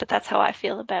sense, but that's how I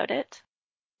feel about it.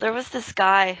 There was this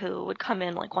guy who would come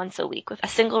in like once a week with a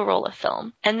single roll of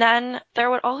film. And then there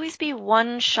would always be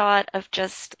one shot of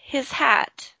just his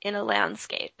hat in a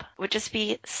landscape. It would just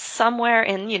be somewhere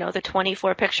in, you know, the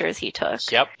 24 pictures he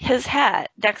took. Yep. His hat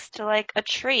next to like a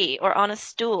tree or on a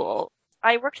stool.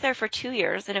 I worked there for 2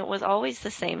 years and it was always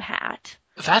the same hat.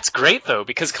 That's great, though,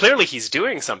 because clearly he's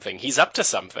doing something. He's up to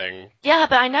something. Yeah,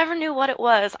 but I never knew what it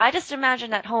was. I just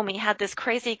imagined at home he had this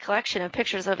crazy collection of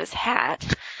pictures of his hat.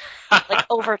 Like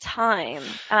over time.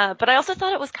 But I also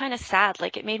thought it was kind of sad.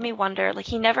 Like it made me wonder, like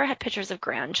he never had pictures of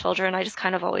grandchildren. I just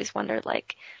kind of always wondered,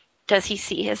 like, does he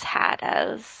see his hat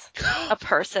as a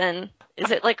person? Is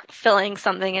it like filling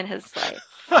something in his life?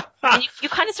 And you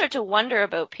kind of start to wonder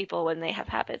about people when they have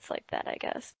habits like that, I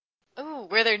guess. Ooh,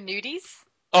 were there nudies?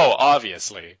 Oh,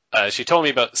 obviously. She told me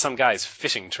about some guy's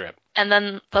fishing trip. And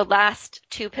then the last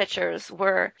 2 pictures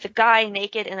were the guy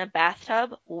naked in a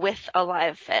bathtub with a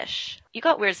live fish. You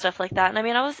got weird stuff like that. And I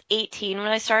mean, I was 18 when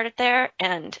I started there,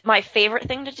 and my favorite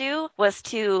thing to do was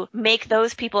to make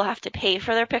those people have to pay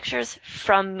for their pictures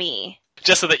from me.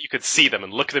 Just so that you could see them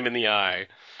and look them in the eye.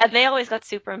 And they always got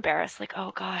super embarrassed, like,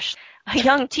 oh gosh, a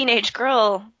young teenage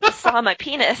girl saw my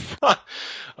penis.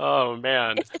 Oh,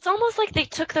 man. It's almost like they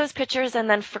took those pictures and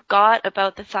then forgot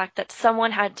about the fact that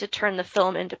someone had to turn the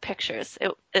film into pictures.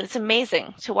 It's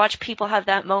amazing to watch people have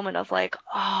that moment of like,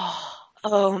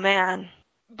 oh man.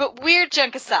 But weird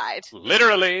junk aside,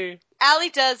 Literally. Allie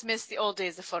does miss the old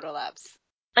days of photo labs.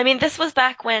 I mean, this was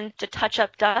back when to touch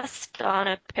up dust on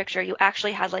a picture, you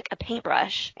actually had like a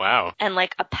paintbrush. Wow. And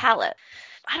like a palette.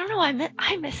 I don't know,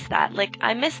 I miss that. Like,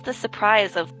 I miss the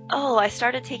surprise of, oh, I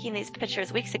started taking these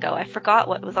pictures weeks ago. I forgot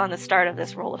what was on the start of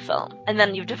this roll of film. And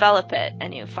then you develop it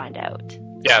and you find out.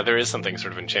 Yeah, there is something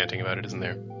sort of enchanting about it, isn't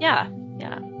there? Yeah.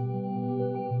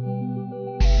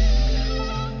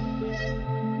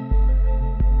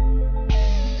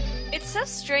 It's so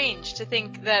strange to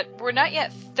think that we're not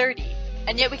yet 30,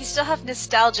 and yet we can still have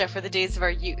nostalgia for the days of our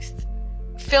youth.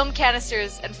 film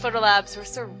canisters and photolabs were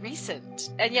so recent,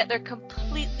 and yet they're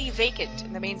completely vacant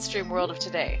in the mainstream world of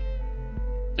today.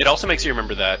 It also makes you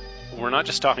remember that we're not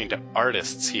just talking to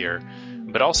artists here,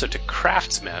 but also to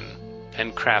craftsmen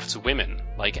and craftswomen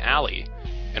like Allie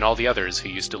and all the others who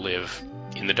used to live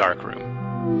in the darkroom.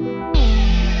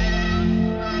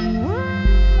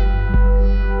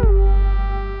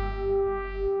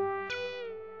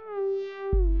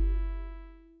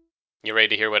 You ready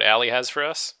to hear what Allie has for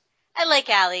us? I like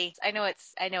Allie. I know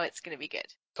it's going to be good.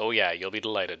 Oh yeah, you'll be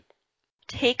delighted.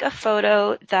 Take a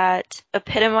photo that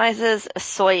epitomizes a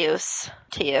Soyuz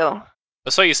to you.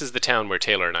 Osoyoos is the town where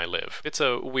Taylor and I live. It's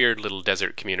a weird little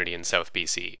desert community in South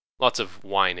BC. Lots of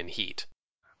wine and heat.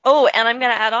 Oh, and I'm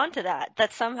going to add on to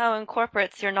that somehow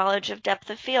incorporates your knowledge of depth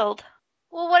of field.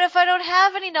 Well, what if I don't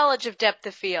have any knowledge of depth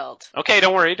of field? Okay,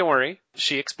 don't worry.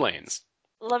 She explains.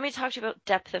 Let me talk to you about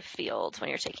depth of field when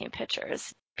you're taking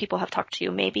pictures. People have talked to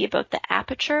you maybe about the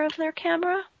aperture of their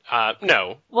camera?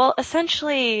 No. Well,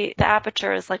 essentially, the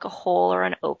aperture is like a hole or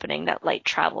an opening that light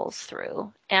travels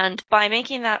through. And by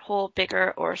making that hole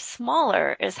bigger or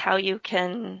smaller is how you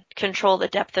can control the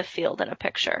depth of field in a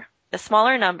picture. The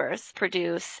smaller numbers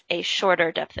produce a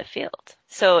shorter depth of field.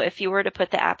 So if you were to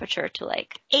put the aperture to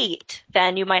like 8,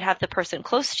 then you might have the person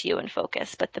close to you in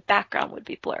focus, but the background would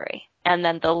be blurry. And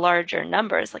then the larger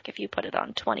numbers, like if you put it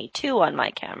on 22 on my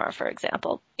camera, for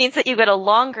example, means that you get a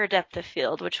longer depth of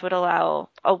field, which would allow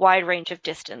a wide range of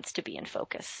distance to be in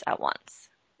focus at once.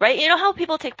 Right? You know how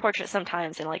people take portraits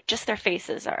sometimes and like just their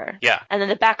faces are. Yeah. And then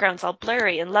the background's all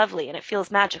blurry and lovely and it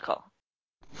feels magical.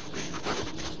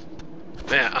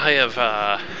 Man, I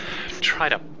have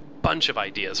tried a bunch of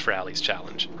ideas for Allie's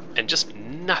challenge, and just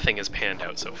nothing has panned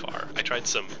out so far. I tried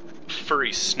some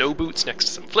furry snow boots next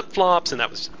to some flip-flops, and that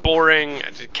was boring.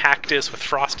 I did cactus with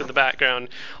frost in the background.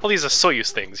 All these are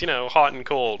Soyuz things, hot and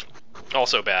cold.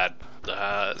 Also bad.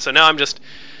 So now I'm just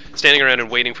standing around and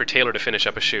waiting for Taylor to finish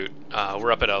up a shoot.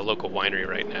 We're up at a local winery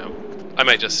right now. I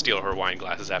might just steal her wine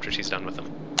glasses after she's done with them.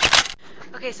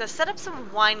 Okay, so set up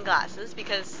some wine glasses,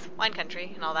 because wine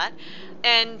country and all that.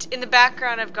 And in the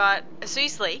background, I've got a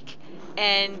Swiss lake,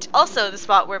 and also the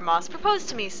spot where Moss proposed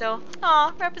to me. So,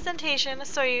 representation, a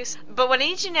Soyuz. But what I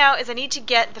need to do now is I need to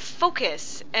get the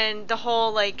focus and the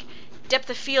whole, depth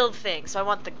of field thing. So I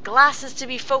want the glasses to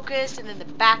be focused, and then the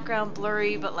background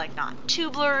blurry, but, not too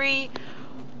blurry.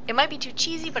 It might be too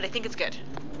cheesy, but I think it's good.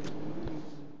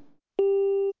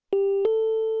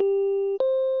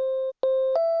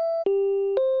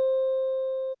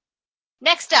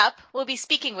 Next up, we'll be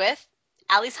speaking with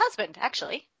Allie's husband,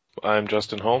 actually. I'm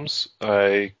Justin Holmes.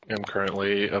 I am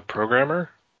currently a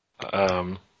programmer.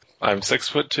 I'm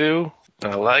 6'2".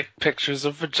 I like pictures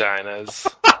of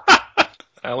vaginas.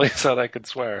 Allie said I could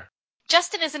swear.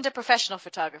 Justin isn't a professional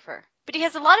photographer, but he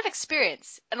has a lot of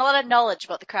experience and a lot of knowledge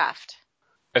about the craft.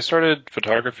 I started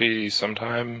photography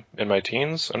sometime in my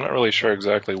teens. I'm not really sure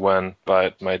exactly when,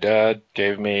 but my dad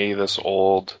gave me this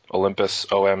old Olympus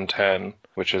OM10,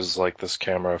 which is like this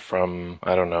camera from,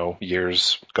 I don't know,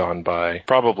 years gone by.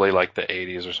 Probably like the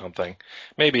 80s or something.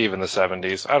 Maybe even the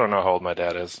 70s. I don't know how old my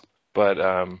dad is. But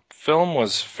film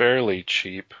was fairly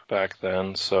cheap back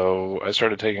then, so I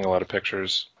started taking a lot of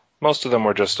pictures. Most of them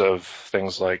were just of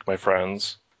things like my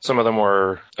friends. Some of them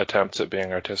were attempts at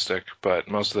being artistic, but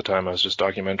most of the time I was just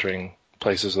documenting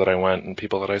places that I went and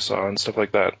people that I saw and stuff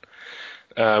like that.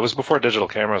 It was before digital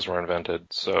cameras were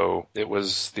invented, so it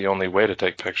was the only way to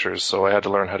take pictures, so I had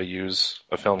to learn how to use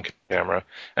a film camera.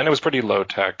 And it was pretty low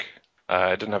tech.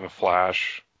 It didn't have a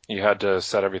flash. You had to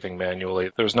set everything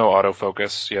manually. There was no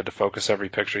autofocus. You had to focus every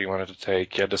picture you wanted to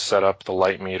take. You had to set up the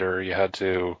light meter. You had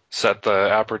to set the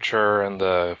aperture and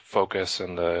the focus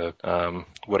and the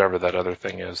whatever that other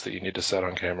thing is that you need to set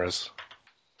on cameras.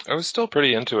 I was still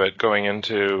pretty into it going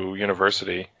into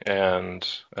university, and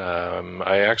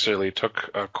I actually took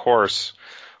a course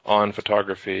on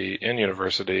photography in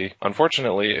university.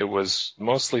 Unfortunately, it was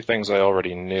mostly things I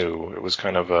already knew. It was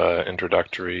kind of an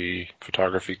introductory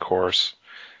photography course.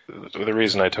 The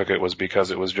reason I took it was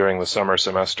because it was during the summer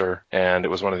semester, and it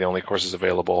was one of the only courses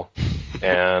available,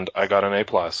 and I got an A+,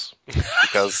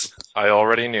 because I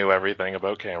already knew everything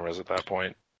about cameras at that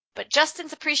point. But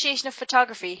Justin's appreciation of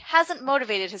photography hasn't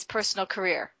motivated his personal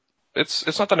career.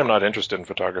 It's not that I'm not interested in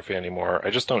photography anymore, I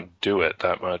just don't do it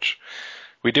that much.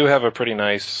 We do have a pretty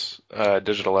nice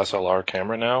digital SLR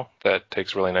camera now that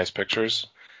takes really nice pictures.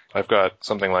 I've got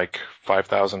something like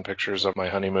 5,000 pictures of my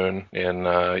honeymoon in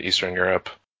Eastern Europe.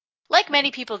 Like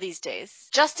many people these days,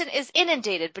 Justin is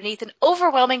inundated beneath an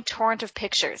overwhelming torrent of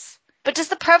pictures. But does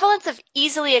the prevalence of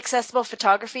easily accessible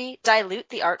photography dilute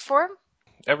the art form?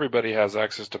 Everybody has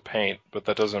access to paint, but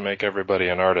that doesn't make everybody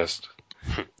an artist.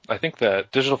 I think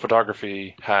that digital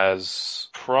photography has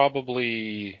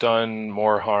probably done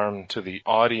more harm to the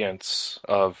audience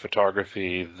of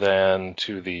photography than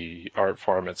to the art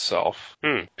form itself.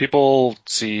 People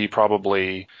see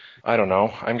probably, I don't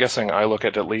know, I'm guessing I look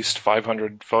at least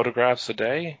 500 photographs a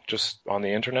day just on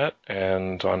the internet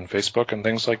and on Facebook and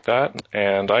things like that,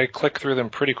 and I click through them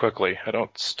pretty quickly. I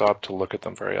don't stop to look at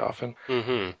them very often.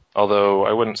 Mm-hmm. Although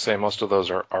I wouldn't say most of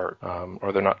those are art,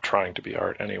 or they're not trying to be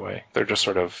art anyway. They're just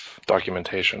sort of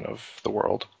documentation of the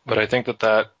world. But I think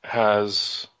that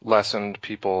has lessened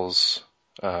people's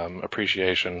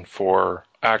appreciation for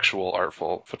actual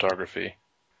artful photography.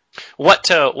 What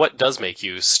does make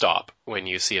you stop when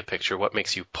you see a picture? What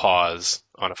makes you pause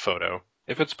on a photo?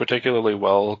 If it's particularly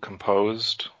well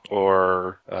composed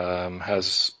or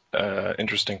has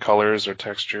interesting colors or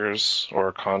textures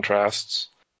or contrasts.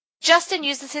 Justin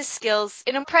uses his skills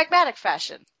in a pragmatic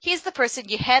fashion. He's the person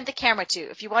you hand the camera to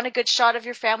if you want a good shot of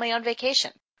your family on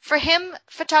vacation. For him,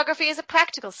 photography is a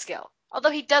practical skill,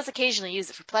 although he does occasionally use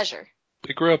it for pleasure.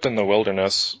 We grew up in the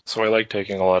wilderness, so I like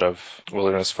taking a lot of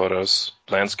wilderness photos,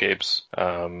 landscapes,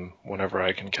 whenever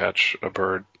I can catch a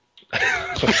bird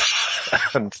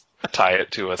and tie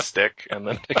it to a stick and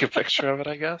then take a picture of it,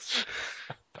 I guess.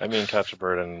 I mean, catch a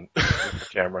bird and with the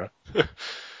camera.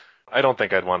 I don't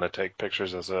think I'd want to take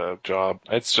pictures as a job.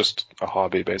 It's just a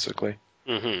hobby, basically.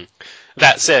 Mm-hmm.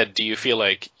 That said, do you feel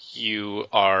like you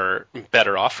are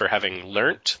better off for having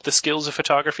learnt the skills of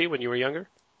photography when you were younger?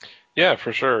 Yeah,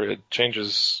 for sure. It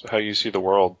changes how you see the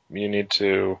world. You need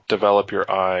to develop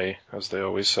your eye, as they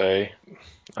always say.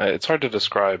 It's hard to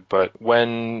describe, but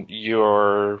when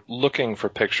you're looking for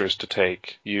pictures to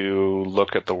take, you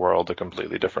look at the world a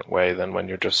completely different way than when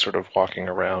you're just sort of walking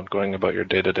around, going about your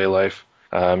day-to-day life.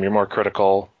 You're more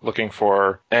critical, looking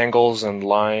for angles and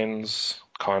lines,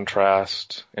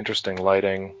 contrast, interesting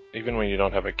lighting. Even when you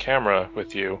don't have a camera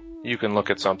with you, you can look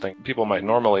at something people might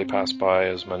normally pass by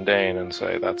as mundane and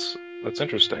say, that's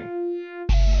interesting.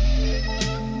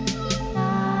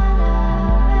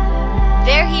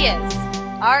 There he is,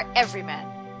 our everyman,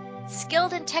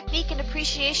 skilled in technique and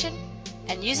appreciation,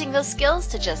 and using those skills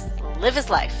to just live his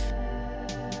life.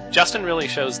 Justin really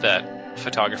shows that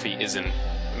photography isn't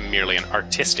merely an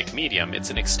artistic medium, it's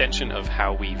an extension of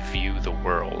how we view the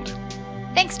world.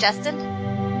 Thanks, Justin.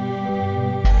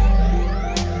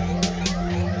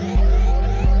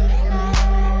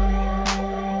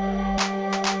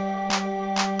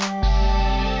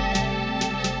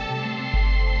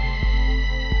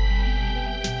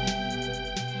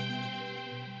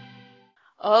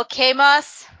 Okay,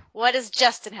 Moss, what does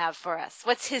Justin have for us?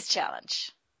 What's his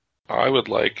challenge? I would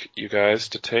like you guys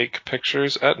to take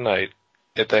pictures at night.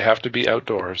 If they have to be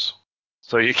outdoors.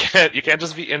 So you can't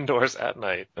just be indoors at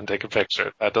night and take a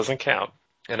picture. That doesn't count.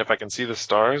 And if I can see the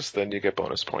stars, then you get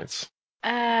bonus points.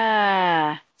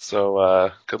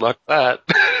 So good luck with that,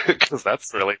 because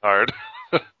that's really hard.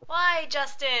 Why,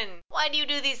 Justin? Why do you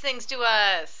do these things to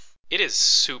us? It is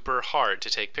super hard to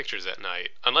take pictures at night,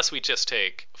 unless we just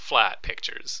take flat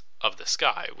pictures of the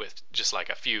sky with just like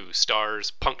a few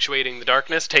stars punctuating the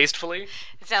darkness tastefully.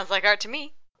 It sounds like art to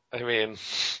me. I mean, you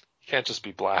can't just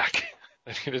be black.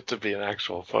 I need it to be an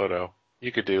actual photo.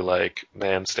 You could do like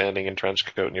man standing in trench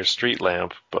coat near street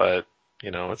lamp, but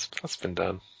that's been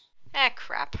done.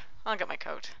 Crap. I'll get my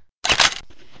coat.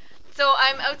 So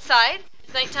I'm outside.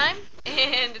 It's nighttime,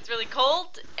 and it's really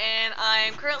cold, and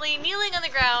I'm currently kneeling on the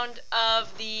ground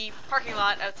of the parking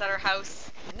lot outside our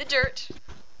house in the dirt,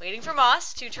 waiting for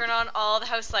Moss to turn on all the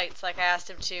house lights like I asked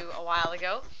him to a while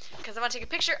ago, because I want to take a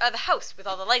picture of the house with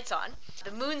all the lights on.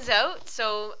 The moon's out,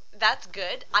 so that's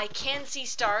good. I can see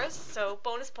stars, so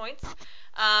bonus points.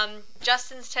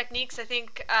 Justin's techniques, I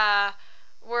think,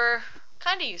 were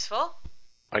kind of useful.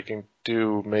 I can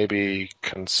do maybe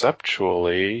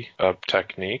conceptually a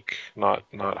technique, not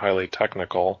highly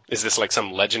technical. Is this like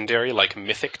some legendary, like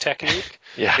mythic technique?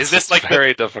 Yeah, is this like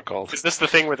very difficult? Is this the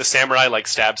thing where the samurai like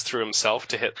stabs through himself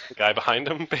to hit the guy behind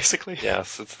him, basically?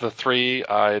 Yes, it's the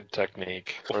three-eyed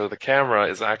technique, where the camera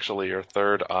is actually your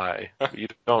third eye. You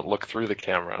don't look through the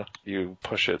camera, you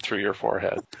push it through your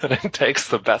forehead, and it takes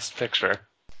the best picture.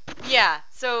 Yeah,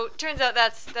 so turns out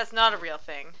that's not a real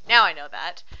thing. Now I know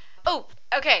that. Oh,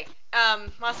 okay.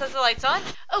 Moss has the lights on.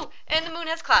 Oh, and the moon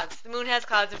has clouds. The moon has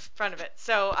clouds in front of it.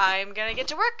 So I'm gonna get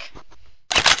to work.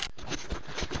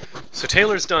 So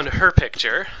Taylor's done her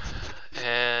picture,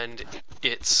 and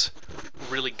it's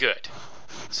really good.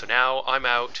 So now I'm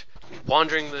out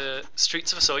wandering the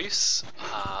streets of Osoyoos,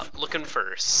 looking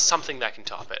for something that can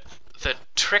top it. The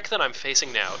trick that I'm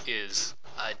facing now is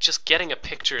just getting a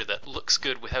picture that looks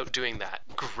good without doing that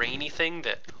grainy thing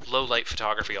that low light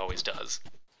photography always does.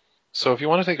 So if you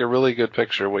want to take a really good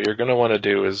picture, what you're going to want to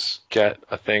do is get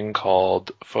a thing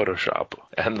called Photoshop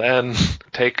and then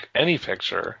take any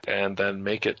picture and then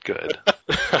make it good.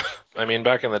 I mean,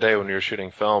 back in the day when we were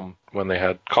shooting film, when they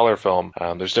had color film,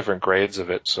 there's different grades of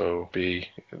it, so be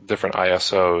different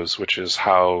ISOs, which is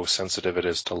how sensitive it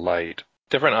is to light.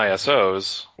 Different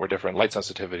ISOs were different light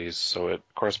sensitivities, so it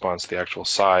corresponds to the actual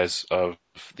size of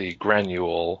the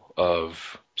granule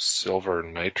of silver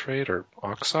nitrate or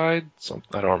oxide.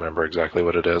 I don't remember exactly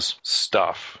what it is.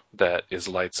 Stuff that is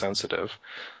light sensitive.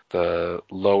 The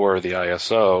lower the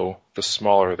ISO, the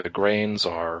smaller the grains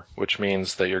are, which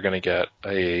means that you're going to get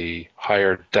a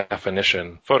higher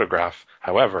definition photograph.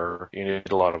 However, you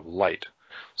need a lot of light.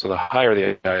 So the higher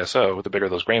the ISO, the bigger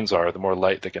those grains are, the more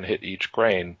light that can hit each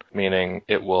grain, meaning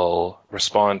it will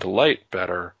respond to light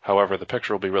better. However, the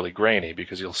picture will be really grainy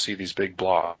because you'll see these big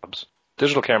blobs.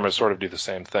 Digital cameras sort of do the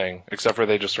same thing, except for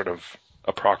they just sort of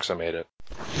approximate it.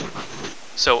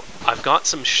 So I've got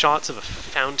some shots of a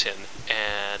fountain,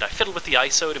 and I fiddled with the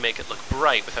ISO to make it look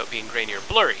bright without being grainy or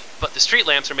blurry, but the street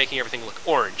lamps are making everything look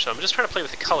orange, so I'm just trying to play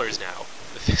with the colors now.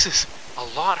 This is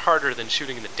a lot harder than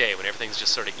shooting in the day when everything's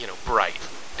just sort of, bright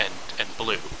and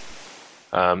blue.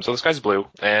 So the sky's blue,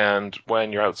 and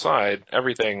when you're outside,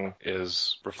 everything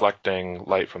is reflecting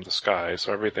light from the sky,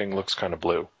 so everything looks kind of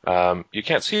blue. You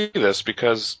can't see this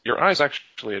because your eyes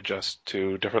actually adjust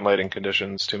to different lighting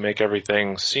conditions to make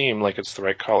everything seem like it's the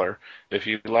right color. If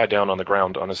you lie down on the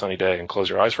ground on a sunny day and close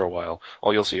your eyes for a while,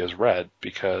 all you'll see is red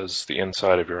because the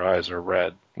inside of your eyes are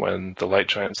red when the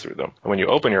light shines through them. And when you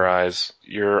open your eyes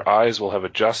will have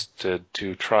adjusted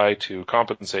to try to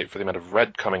compensate for the amount of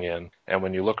red coming in, and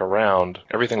when you look around,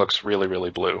 everything looks really, really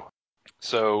blue.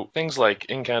 So things like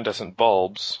incandescent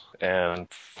bulbs and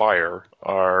fire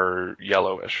are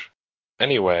yellowish.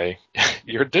 Anyway,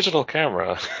 your digital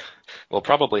camera will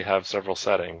probably have several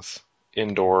settings.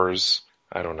 Indoors,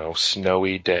 I don't know,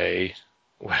 snowy day,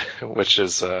 which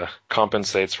is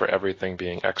compensates for everything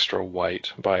being extra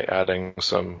white by adding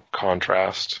some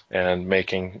contrast and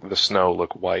making the snow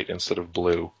look white instead of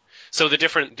blue. So the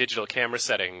different digital camera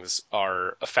settings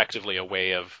are effectively a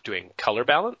way of doing color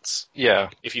balance? Yeah.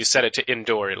 If you set it to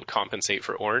indoor, it'll compensate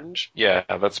for orange? Yeah,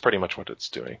 that's pretty much what it's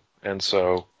doing. And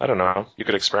so, I don't know, you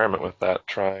could experiment with that,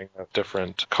 trying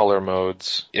different color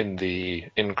modes in the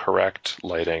incorrect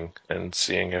lighting and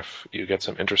seeing if you get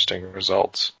some interesting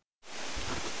results.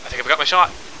 I think I've got my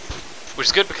shot, which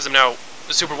is good because I'm now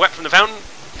super wet from the fountain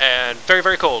and very,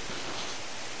 very cold.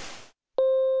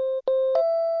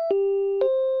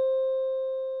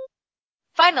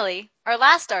 Finally, our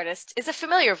last artist is a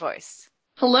familiar voice.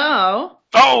 Hello.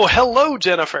 Oh, hello,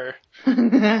 Jennifer.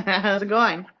 How's it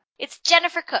going? It's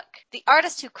Jennifer Cook, the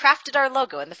artist who crafted our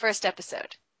logo in the first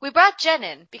episode. We brought Jen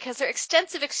in because her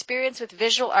extensive experience with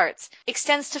visual arts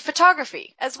extends to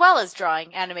photography, as well as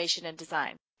drawing, animation, and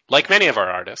design. Like many of our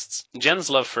artists, Jen's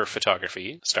love for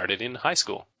photography started in high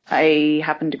school. I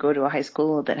happened to go to a high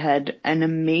school that had an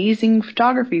amazing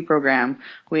photography program.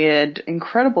 We had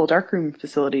incredible darkroom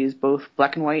facilities, both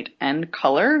black and white and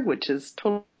color, which is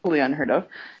totally unheard of.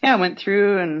 Yeah, I went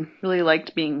through and really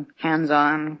liked being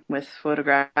hands-on with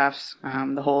photographs,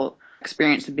 the whole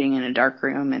experience of being in a dark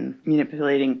room and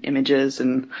manipulating images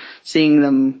and seeing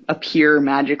them appear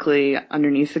magically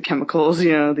underneath the chemicals,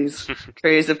 these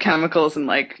trays of chemicals, and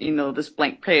this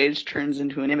blank page turns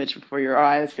into an image before your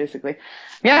eyes, basically.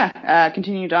 Yeah,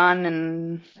 continued on,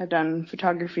 and I've done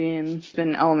photography, and it's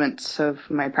been elements of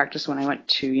my practice when I went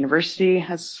to university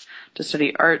to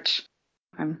study art.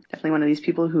 I'm definitely one of these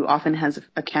people who often has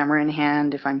a camera in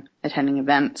hand if I'm attending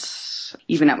events,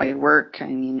 even at my work,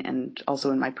 and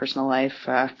also in my personal life.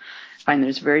 I find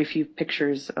there's very few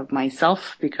pictures of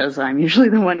myself because I'm usually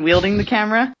the one wielding the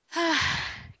camera.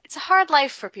 It's a hard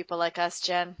life for people like us,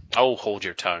 Jen. Oh, hold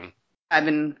your tongue. I've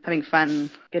been having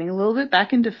fun getting a little bit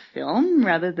back into film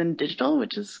rather than digital,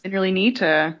 which has been really neat.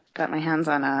 Got my hands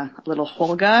on a little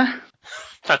Holga.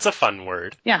 That's a fun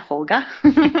word. Yeah,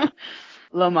 Holga.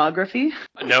 Lomography.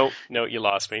 No, you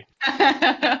lost me.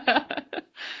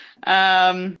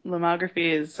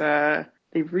 Lomography is,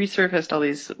 they've resurfaced all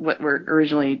these what were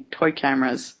originally toy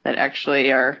cameras that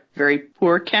actually are very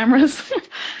poor cameras.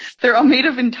 They're all made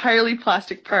of entirely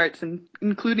plastic parts,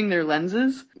 including their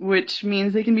lenses, which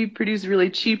means they can be produced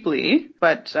really cheaply.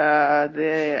 But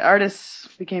the artists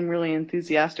became really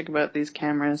enthusiastic about these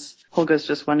cameras. Holga's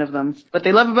just one of them. What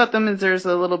they love about them is there's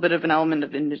a little bit of an element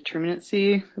of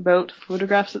indeterminacy about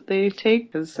photographs that they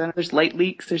take, because there's light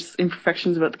leaks, there's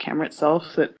imperfections about the camera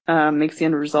itself that makes the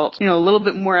end result, a little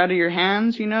bit more out of your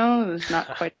hands, There's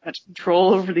not quite much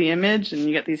control over the image, and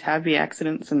you get these happy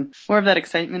accidents and more of that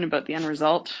excitement about the end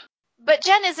result. But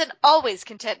Jen isn't always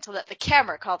content to let the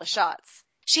camera call the shots.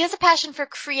 She has a passion for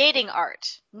creating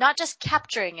art, not just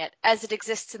capturing it as it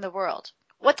exists in the world.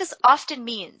 What this often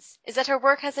means is that her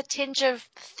work has a tinge of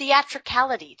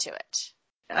theatricality to it.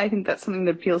 I think that's something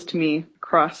that appeals to me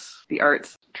across the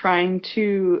arts. Trying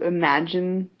to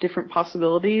imagine different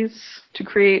possibilities to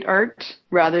create art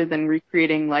rather than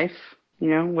recreating life. You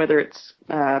know, whether it's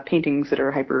paintings that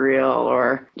are hyperreal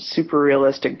or super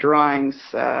realistic drawings.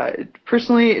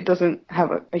 Personally, it doesn't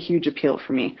have a huge appeal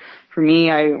for me. For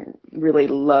me, I really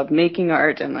love making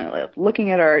art and I love looking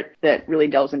at art that really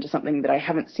delves into something that I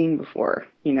haven't seen before,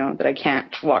 you know, that I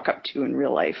can't walk up to in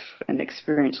real life and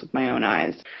experience with my own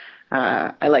eyes.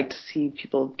 I like to see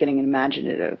people getting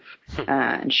imaginative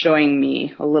and showing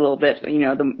me a little bit, you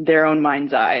know, their own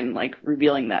mind's eye and like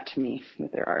revealing that to me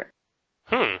with their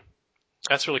art.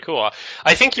 That's really cool.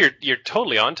 I think you're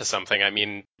totally onto something. I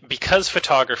mean, because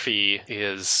photography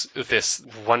is this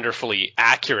wonderfully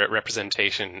accurate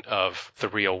representation of the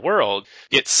real world,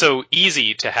 it's so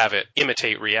easy to have it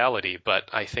imitate reality, but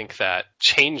I think that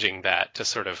changing that to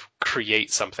sort of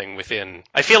create something within,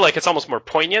 I feel like it's almost more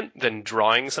poignant than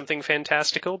drawing something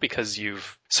fantastical because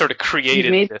you've sort of created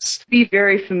You've made this. it be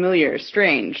very familiar,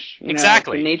 strange. You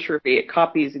Exactly. know, the nature of it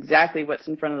copies exactly what's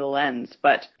in front of the lens.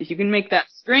 But if you can make that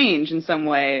strange in some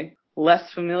way,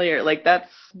 less familiar, like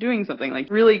that's doing something, like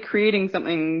really creating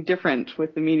something different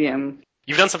with the medium.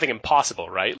 You've done something impossible,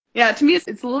 right? Yeah, to me, it's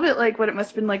a little bit like what it must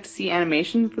have been like to see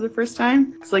animation for the first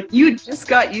time. It's like you just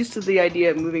got used to the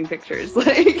idea of moving pictures.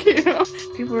 Like, you know,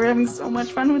 people were having so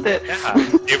much fun with it.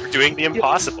 Yeah, they were doing the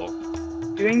impossible.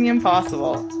 Doing the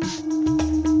impossible.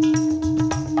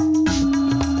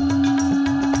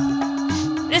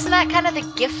 Isn't that kind of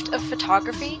the gift of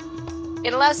photography?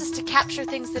 It allows us to capture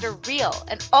things that are real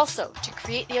and also to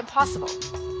create the impossible.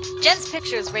 Jen's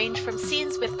pictures range from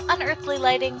scenes with unearthly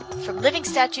lighting, from living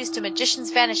statues to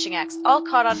magicians' vanishing acts, all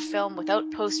caught on film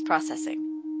without post-processing.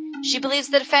 She believes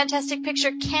that a fantastic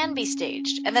picture can be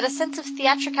staged, and that a sense of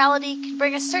theatricality can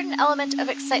bring a certain element of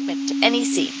excitement to any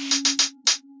scene.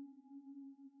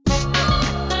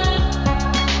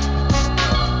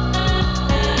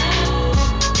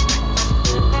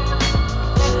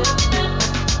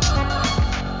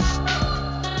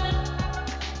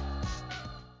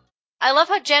 I love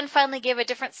how Jen finally gave a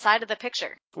different side of the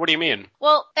picture. What do you mean?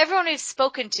 Well, everyone we've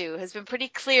spoken to has been pretty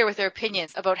clear with their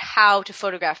opinions about how to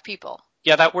photograph people.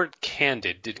 Yeah, that word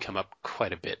candid did come up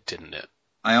quite a bit, didn't it?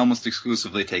 I almost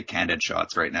exclusively take candid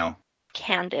shots right now.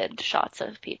 Candid shots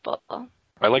of people.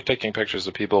 I like taking pictures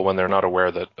of people when they're not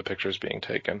aware that a picture is being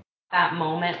taken. That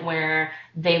moment where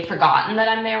they've forgotten that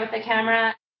I'm there with the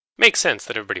camera. Makes sense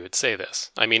that everybody would say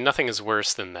this. I mean, nothing is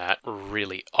worse than that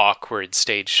really awkward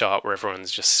stage shot where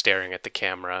everyone's just staring at the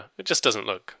camera. It just doesn't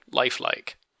look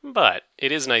lifelike. But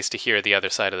it is nice to hear the other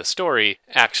side of the story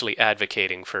actually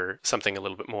advocating for something a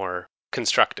little bit more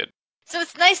constructed. So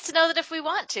it's nice to know that if we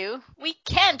want to, we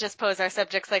can just pose our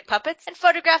subjects like puppets and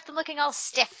photograph them looking all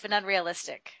stiff and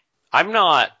unrealistic. I'm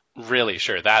not really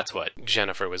sure that's what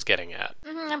Jennifer was getting at.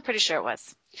 I'm pretty sure it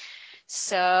was.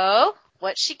 So,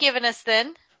 what's she giving us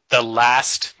then? The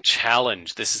last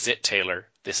challenge. This is it, Taylor.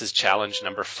 This is challenge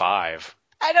number 5.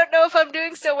 I don't know if I'm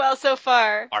doing so well so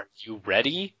far. Are you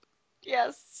ready?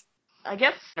 Yes. I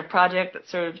guess a project that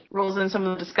sort of rolls in some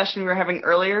of the discussion we were having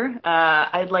earlier.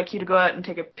 I'd like you to go out and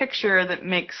take a picture that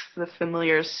makes the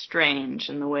familiar strange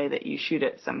in the way that you shoot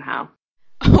it somehow.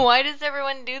 Why does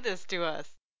everyone do this to us?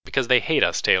 Because they hate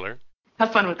us, Taylor.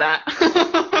 Have fun with that.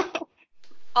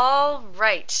 All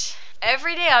right.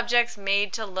 Everyday objects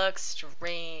made to look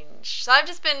strange. So I've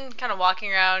just been kind of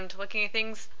walking around looking at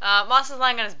things. Moss is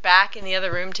lying on his back in the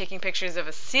other room taking pictures of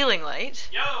a ceiling light.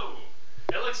 Yo!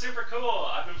 It looks super cool.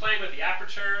 I've been playing with the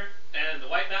aperture and the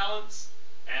white balance,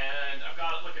 and I've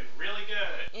got it looking really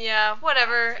good. Yeah,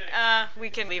 whatever. We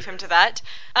can leave him to that.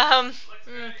 I'm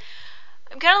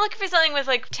kind of looking for something with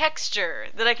like texture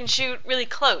that I can shoot really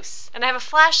close. And I have a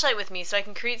flashlight with me so I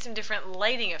can create some different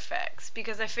lighting effects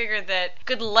because I figured that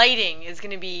good lighting is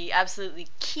going to be absolutely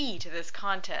key to this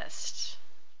contest.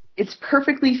 It's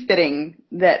perfectly fitting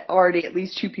that already at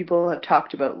least 2 people have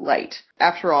talked about light.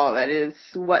 After all, that is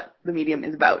what the medium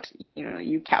is about. You know,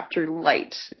 you capture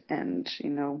light and, you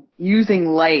know, using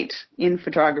light in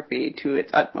photography to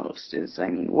its utmost is,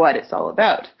 what it's all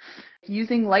about.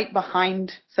 Using light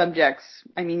behind subjects,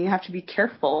 you have to be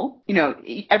careful. You know,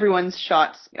 everyone's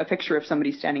shot a picture of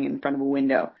somebody standing in front of a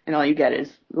window, and all you get is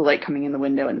the light coming in the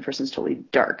window and the person's totally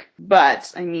dark.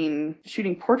 But,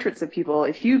 shooting portraits of people,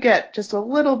 if you get just a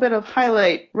little bit of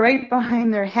highlight right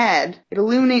behind their head, it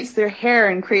illuminates their hair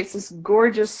and creates this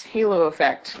gorgeous halo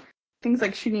effect. Things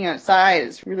like shooting outside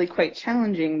is really quite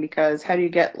challenging because how do you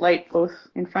get light both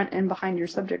in front and behind your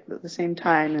subject at the same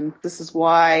time? And this is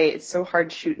why it's so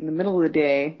hard to shoot in the middle of the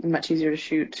day and much easier to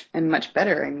shoot and much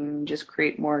better. I mean, you just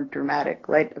create more dramatic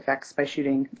light effects by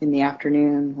shooting in the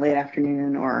afternoon, late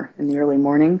afternoon, or in the early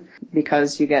morning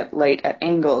because you get light at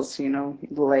angles. You know,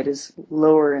 the light is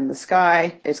lower in the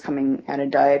sky, it's coming at a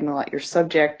diagonal at your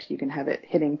subject. You can have it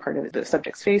hitting part of the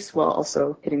subject's face while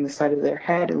also hitting the side of their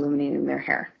head, illuminating their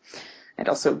hair. And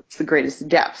also, it's the greatest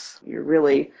depth. You're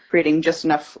really creating just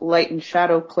enough light and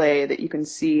shadow play that you can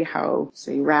see how,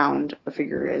 say, round a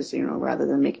figure is, you know, rather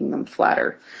than making them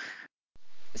flatter.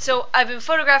 So I've been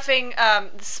photographing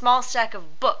the small stack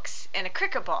of books and a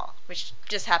cricket ball, which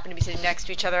just happen to be sitting next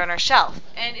to each other on our shelf.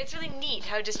 And it's really neat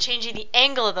how just changing the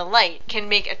angle of the light can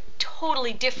make a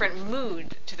totally different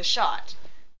mood to the shot.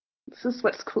 This is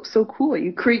what's so cool.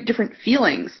 You create different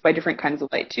feelings by different kinds of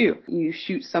light, too. You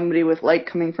shoot somebody with light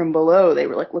coming from below, they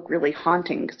look really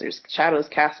haunting because there's shadows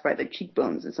cast by the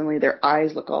cheekbones, and suddenly their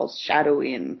eyes look all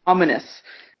shadowy and ominous.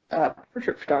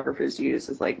 Portrait photographers use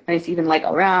is like nice even light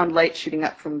all around, light shooting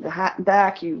up from the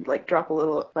back. You like drop a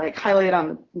little like highlight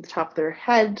on the top of their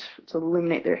head to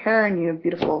illuminate their hair, and you have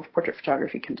beautiful portrait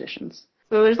photography conditions.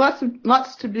 So there's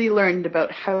lots to be learned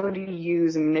about how to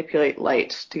use and manipulate light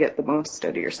to get the most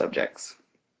out of your subjects.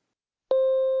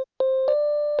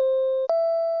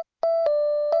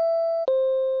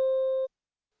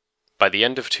 By the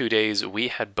end of 2 days, we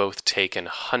had both taken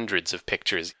hundreds of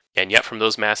pictures, and yet from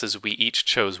those masses we each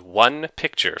chose one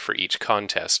picture for each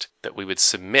contest that we would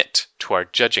submit to our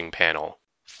judging panel.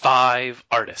 5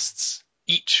 artists,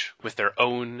 each with their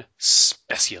own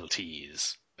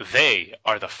specialties. They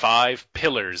are the 5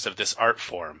 pillars of this art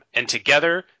form, and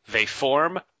together they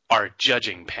form our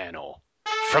judging panel.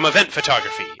 From event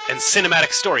photography and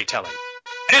cinematic storytelling,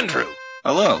 Andrew.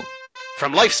 Hello.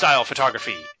 From lifestyle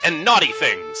photography and naughty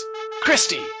things,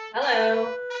 Christy.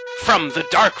 Hello. From the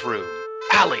dark room,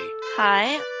 Allie.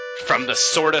 Hi. From the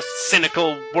sort of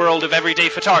cynical world of everyday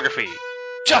photography,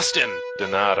 Justin.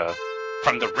 Donata.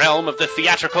 From the realm of the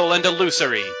theatrical and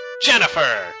illusory,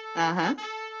 Jennifer. Uh-huh.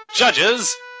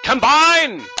 Judges,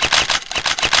 combine!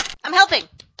 I'm helping.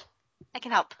 I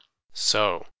can help.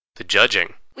 So, the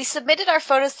judging. We submitted our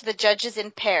photos to the judges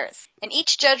in pairs, and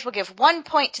each judge will give 1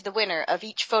 point to the winner of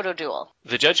each photo duel.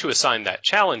 The judge who assigned that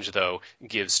challenge, though,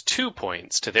 gives 2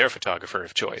 points to their photographer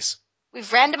of choice.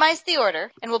 We've randomized the order,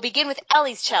 and we'll begin with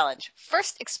Allie's challenge,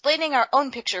 first explaining our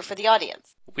own picture for the audience.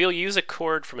 We'll use a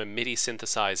chord from a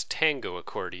MIDI-synthesized tango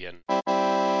accordion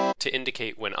to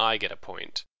indicate when I get a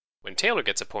point. When Taylor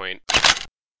gets a point,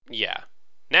 yeah.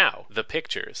 Now, the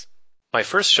pictures. My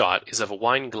first shot is of a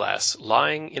wine glass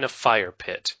lying in a fire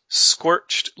pit.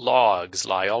 Scorched logs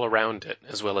lie all around it,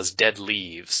 as well as dead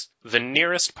leaves. The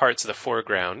nearest parts of the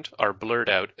foreground are blurred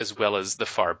out, as well as the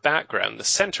far background. The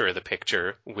center of the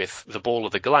picture, with the bowl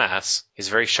of the glass, is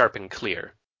very sharp and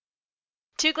clear.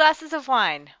 2 glasses of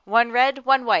wine, 1 red,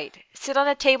 1 white, sit on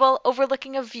a table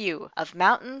overlooking a view of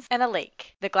mountains and a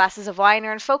lake. The glasses of wine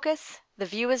are in focus, the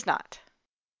view is not.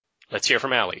 Let's hear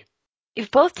from Allie.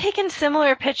 You've both taken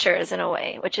similar pictures in a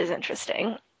way, which is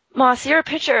interesting. Moss, your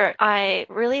picture, I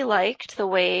really liked the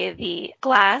way the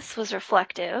glass was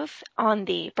reflective on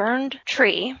the burned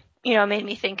tree. You know, it made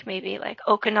me think maybe like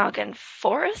Okanagan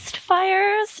forest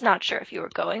fires. Not sure if you were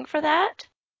going for that.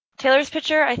 Taylor's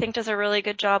picture, I think, does a really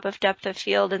good job of depth of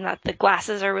field in that the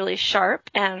glasses are really sharp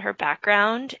and her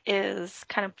background is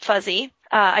kind of fuzzy.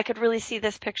 I could really see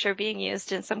this picture being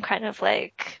used in some kind of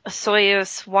like a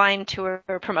Soyuz wine tour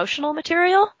promotional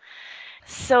material.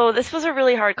 So this was a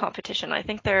really hard competition. I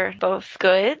think they're both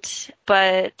good,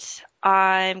 but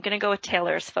I'm going to go with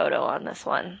Taylor's photo on this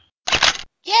one.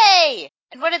 Yay!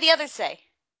 And what did the others say?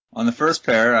 On the first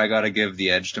pair, I gotta give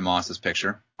the edge to Moss's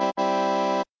picture.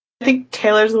 I think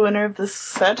Taylor's the winner of this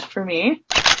set for me.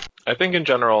 I think in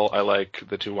general, I like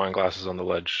the 2 wine glasses on the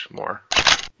ledge more.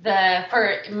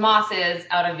 For Moss's,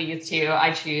 out of these 2,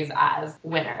 I choose as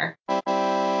winner.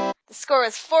 The score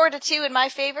is 4-2 in my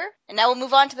favor, and now we'll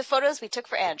move on to the photos we took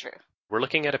for Andrew. We're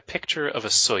looking at a picture of a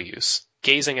Soyuz,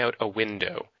 gazing out a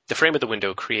window. The frame of the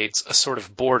window creates a sort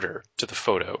of border to the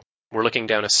photo. We're looking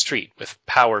down a street with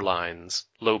power lines,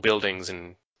 low buildings,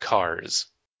 and cars.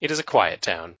 It is a quiet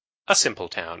town, a simple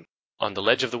town. On the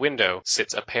ledge of the window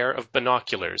sits a pair of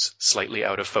binoculars, slightly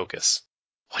out of focus.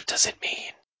 What does it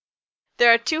mean?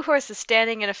 There are 2 horses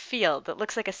standing in a field that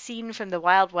looks like a scene from the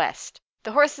Wild West.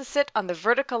 The horses sit on the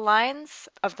vertical lines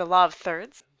of the law of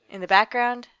thirds. In the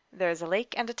background, there is a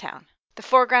lake and a town. The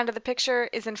foreground of the picture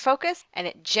is in focus, and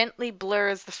it gently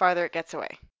blurs the farther it gets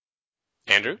away.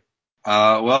 Andrew?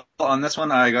 Well, on this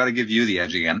one, I got to give you the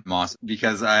edge again, Moss,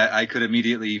 because I could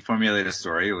immediately formulate a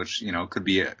story, which, could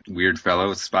be a weird fellow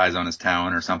with spies on his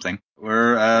town or something.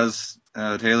 Whereas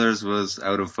Taylor's was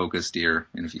out of focus deer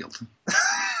in a field.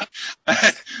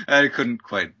 I couldn't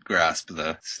quite grasp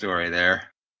the story there.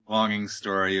 Longing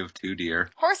story of two deer.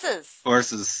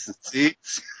 Horses. See?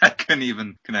 I couldn't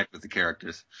even connect with the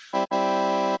characters.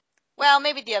 Well,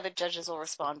 maybe the other judges will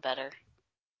respond better.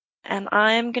 And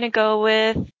I'm going to go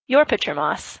with your picture,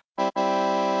 Moss.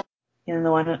 And the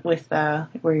one with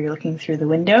where you're looking through the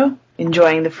window,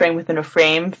 enjoying the frame within a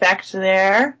frame fact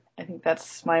there. I think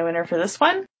that's my winner for this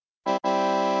one.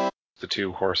 The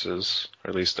two horses, or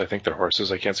at least I think they're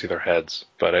horses. I can't see their heads,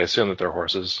 but I assume that they're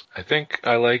horses. I think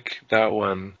I like that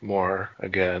one more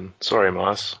again. Sorry,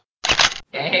 Moss.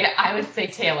 Okay, I would say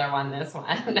Taylor won this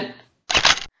one.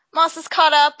 Moss is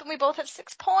caught up, and we both have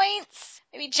 6 points.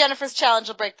 Maybe Jennifer's challenge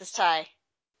will break this tie.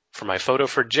 For my photo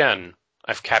for Jen,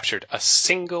 I've captured a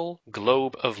single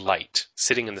globe of light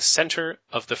sitting in the center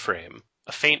of the frame.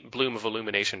 A faint bloom of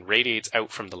illumination radiates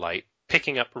out from the light,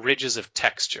 picking up ridges of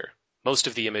texture. Most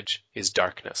of the image is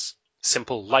darkness,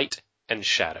 simple light and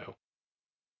shadow.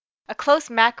 A close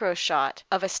macro shot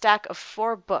of a stack of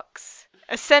 4 books,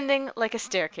 ascending like a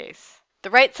staircase.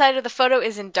 The right side of the photo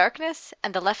is in darkness,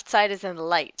 and the left side is in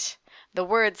light. The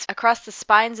words across the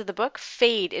spines of the book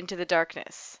fade into the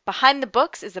darkness. Behind the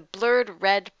books is a blurred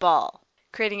red ball,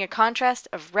 creating a contrast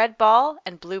of red ball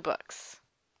and blue books.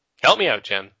 Help me out,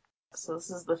 Jen. So this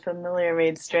is the familiar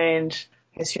made strange.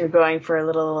 I guess you're going for a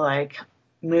little,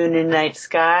 moon and night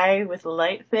sky with a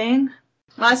light thing.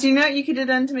 Moss, you know what you could have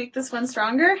done to make this one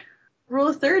stronger? Rule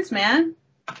of thirds, man.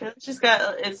 It's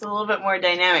a little bit more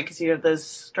dynamic because you have those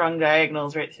strong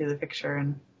diagonals right through the picture,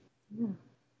 and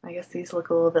I guess these look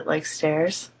a little bit like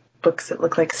stairs. Books that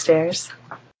look like stairs.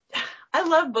 I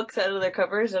love books out of their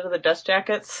covers, out of the dust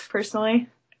jackets, personally.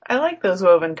 I like those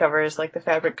woven covers, like the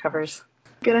fabric covers.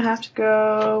 Gonna have to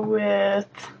go with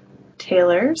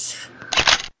Taylor's.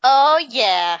 Oh,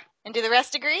 yeah. And do the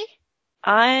rest agree?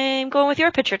 I'm going with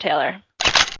your picture, Taylor.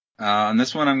 On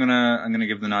this one, I'm gonna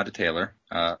give the nod to Taylor.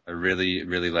 I really,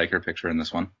 really like her picture in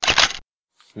this one.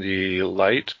 The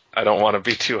light, I don't want to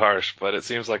be too harsh, but it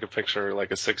seems like a picture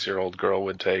like a 6-year-old girl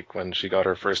would take when she got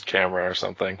her first camera or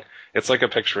something. It's like a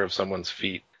picture of someone's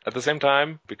feet. At the same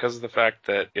time, because of the fact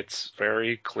that it's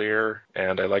very clear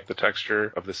and I like the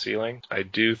texture of the ceiling, I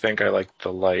do think I like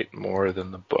the light more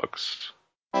than the books.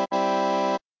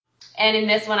 And in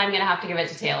this one, I'm going to have to give it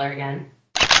to Taylor again.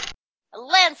 A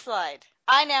landslide.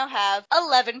 I now have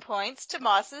 11 points to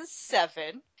Moss's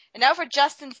 7. And now for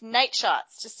Justin's night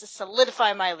shots, just to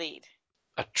solidify my lead.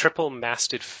 A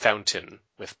triple-masted fountain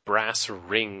with brass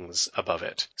rings above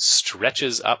it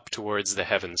stretches up towards the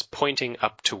heavens, pointing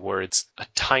up towards a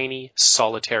tiny,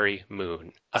 solitary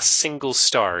moon. A single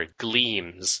star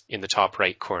gleams in the top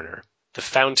right corner. The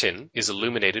fountain is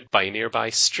illuminated by a nearby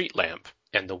street lamp,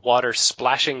 and the water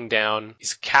splashing down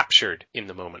is captured in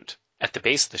the moment. At the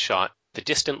base of the shot, the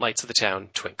distant lights of the town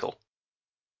twinkle.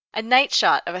 A night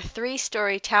shot of a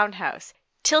 3-story townhouse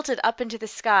tilted up into the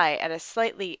sky at a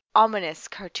slightly ominous,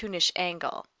 cartoonish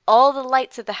angle. All the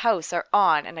lights of the house are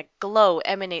on, and a glow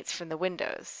emanates from the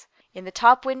windows. In the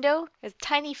top window, a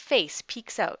tiny face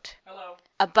peeks out. Hello.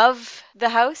 Above the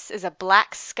house is a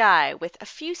black sky with a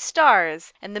few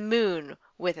stars and the moon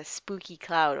with a spooky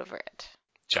cloud over it.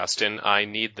 Justin, I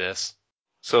need this.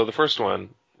 So the first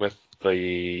one with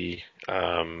the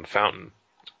fountain,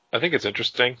 I think it's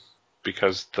interesting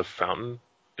because the fountain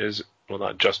is, well,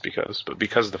 not just because, but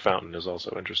because the fountain is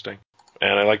also interesting.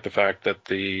 And I like the fact that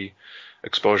the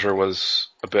exposure was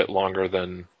a bit longer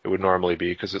than it would normally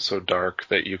be because it's so dark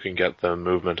that you can get the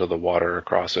movement of the water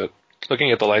across it.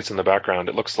 Looking at the lights in the background,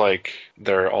 it looks like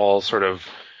they're all sort of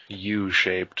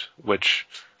U-shaped, which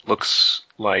looks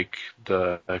like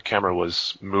the camera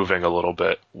was moving a little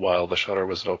bit while the shutter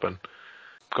was open.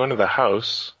 Going to the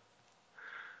house,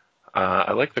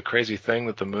 I like the crazy thing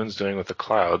that the moon's doing with the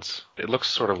clouds. It looks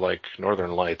sort of like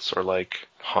Northern Lights or like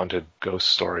Haunted Ghost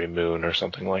Story Moon or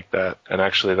something like that. And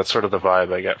actually, that's sort of the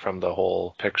vibe I get from the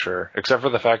whole picture, except for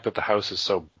the fact that the house is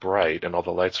so bright and all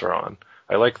the lights are on.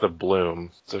 I like the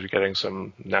bloom, so you're getting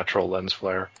some natural lens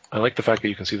flare. I like the fact that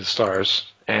you can see the stars,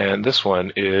 and this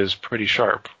one is pretty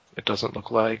sharp. It doesn't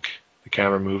look like the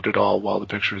camera moved at all while the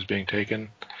picture is being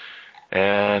taken.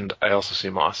 And I also see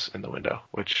moss in the window,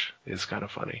 which is kind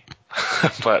of funny.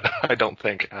 But I don't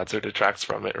think adds or detracts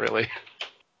from it, really.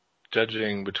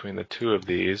 Judging between the two of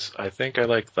these, I think I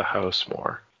like the house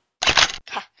more.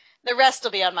 The rest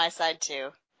will be on my side,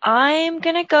 too. I'm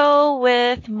going to go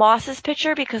with Moss's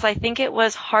picture because I think it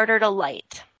was harder to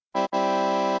light.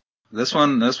 This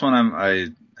one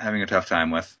I'm having a tough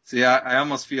time with. See, I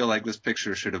almost feel like this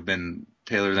picture should have been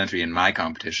Taylor's entry in my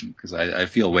competition, because I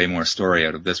feel way more story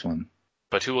out of this one.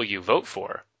 But who will you vote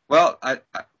for? Well, I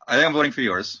think I'm voting for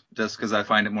yours, just because I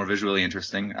find it more visually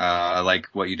interesting. I like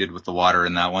what you did with the water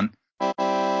in that one.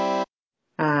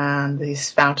 And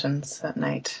these fountains at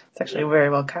night. It's actually very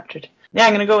well captured. Yeah,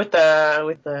 I'm gonna go with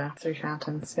the three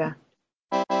fountains. Yeah.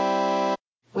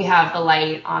 We have the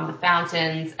light on the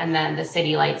fountains and then the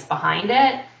city lights behind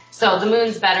it. So the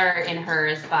moon's better in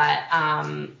hers, but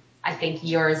I think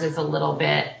yours is a little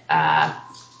bit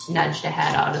nudged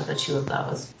ahead out of the two of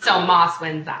those. So Moss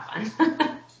wins that one.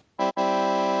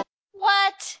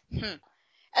 What?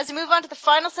 As we move on to the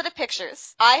final set of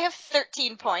pictures, I have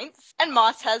 13 points and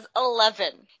Moss has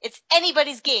 11. It's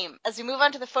anybody's game as we move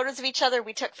on to the photos of each other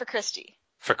we took for Christy.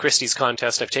 For Christie's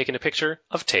contest, I've taken a picture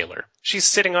of Taylor. She's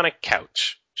sitting on a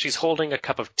couch. She's holding a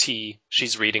cup of tea.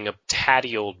 She's reading a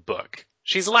tatty old book.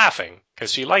 She's laughing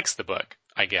because she likes the book,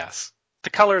 I guess. The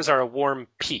colors are a warm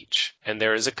peach, and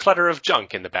there is a clutter of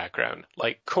junk in the background,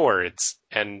 like cords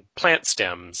and plant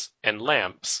stems and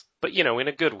lamps, but in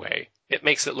a good way. It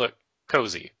makes it look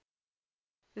cozy.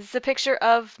 This is a picture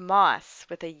of Moss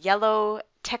with a yellow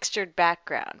textured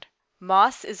background.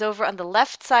 Moss is over on the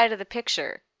left side of the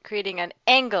picture, creating an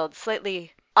angled,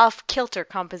 slightly off-kilter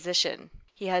composition.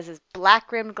 He has his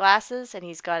black-rimmed glasses, and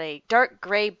he's got a dark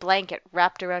gray blanket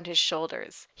wrapped around his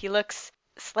shoulders. He looks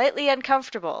slightly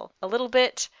uncomfortable, a little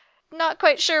bit not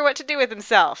quite sure what to do with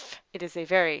himself. It is a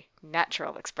very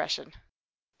natural expression.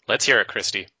 Let's hear it,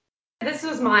 Christy. This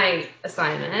was my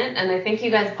assignment, and I think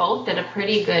you guys both did a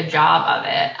pretty good job of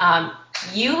it.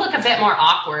 You look a bit more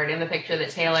awkward in the picture that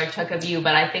Taylor took of you,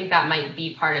 but I think that might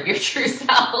be part of your true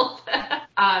self.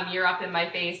 You're up in my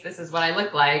face, this is what I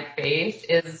look like face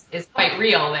is quite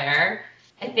real there.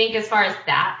 I think as far as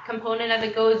that component of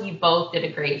it goes, you both did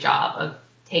a great job of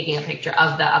taking a picture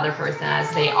of the other person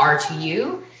as they are to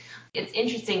you. It's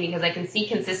interesting because I can see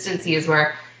consistencies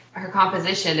where her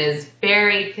composition is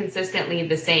very consistently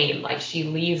the same. Like she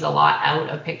leaves a lot out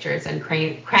of pictures and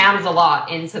crams a lot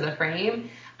into the frame.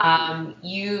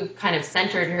 You kind of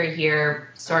centered her here,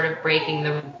 sort of breaking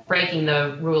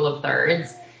the rule of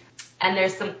thirds. And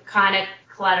there's some kind of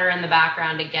clutter in the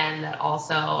background again that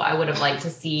also I would have liked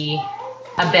to see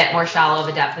a bit more shallow of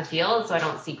a depth of field, so I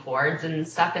don't see cords and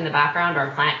stuff in the background or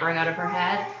a plant growing out of her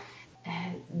head.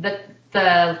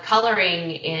 The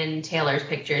coloring in Taylor's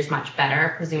picture is much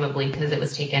better, presumably because it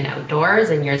was taken outdoors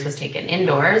and yours was taken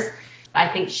indoors. I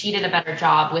think she did a better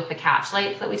job with the catch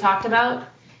lights that we talked about.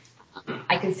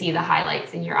 I can see the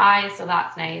highlights in your eyes, so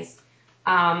that's nice.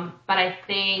 But I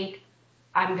think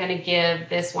I'm going to give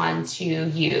this one to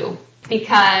you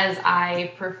because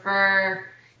I prefer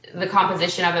the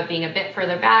composition of it being a bit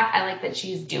further back. I like that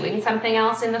she's doing something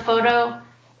else in the photo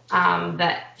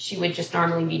that she would just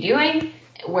normally be doing,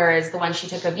 whereas the one she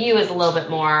took of you is a little bit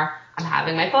more, I'm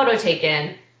having my photo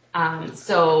taken.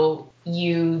 So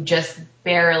you just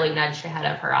barely nudged ahead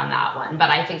of her on that one, but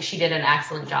I think she did an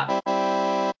excellent job.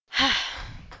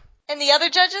 And the other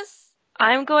judges?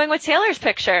 I'm going with Taylor's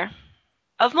picture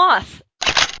of Moss.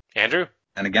 Andrew?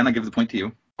 And again, I give the point to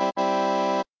you.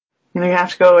 I'm gonna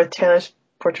have to go with Taylor's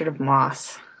portrait of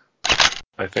Moss.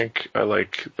 I think I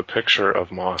like the picture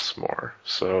of Moss more,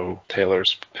 so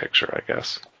Taylor's picture, I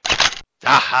guess.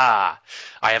 Aha!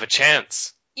 I have a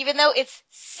chance. Even though it's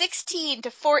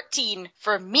 16-14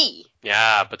 for me.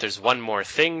 Yeah, but there's one more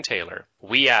thing, Taylor.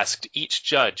 We asked each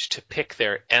judge to pick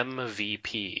their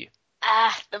MVP.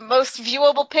 The most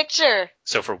viewable picture.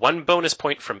 So for one bonus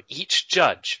point from each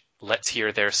judge, let's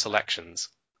hear their selections.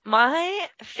 My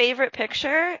favorite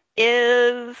picture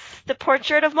is the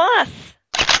portrait of Moss.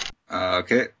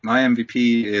 Okay, my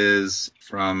MVP is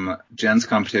from Jen's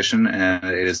competition, and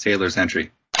it is Taylor's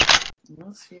entry.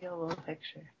 Most viewable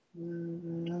picture.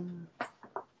 I'm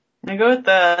gonna go with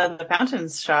the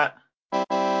fountains shot.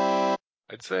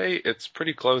 I'd say it's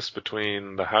pretty close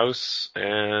between the house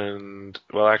and,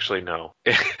 well, actually, no.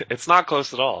 It's not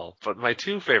close at all, but my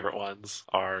two favorite ones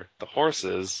are the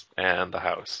horses and the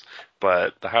house.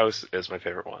 But the house is my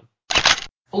favorite one.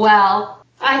 Well,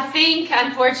 I think,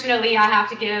 unfortunately, I have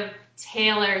to give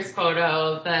Taylor's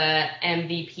photo the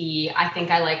MVP. I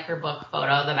think I like her book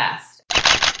photo the best.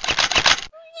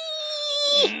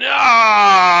 No!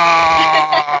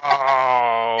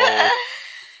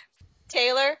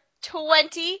 Taylor,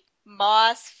 20.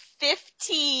 Moss,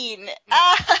 15.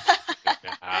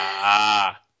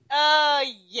 Oh,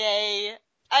 yay.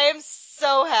 I am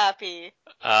so happy.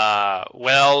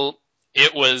 Well,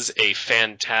 it was a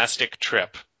fantastic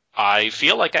trip. I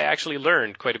feel like I actually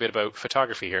learned quite a bit about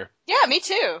photography here. Yeah, me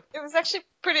too. It was actually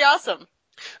pretty awesome.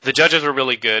 The judges were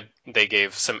really good. They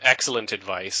gave some excellent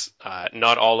advice,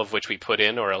 not all of which we put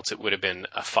in, or else it would have been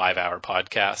a 5-hour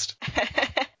podcast.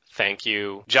 Thank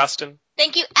you, Justin.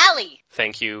 Thank you, Allie.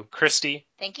 Thank you, Christy.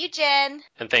 Thank you, Jen.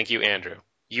 And thank you, Andrew.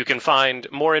 You can find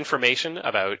more information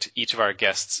about each of our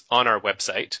guests on our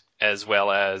website, as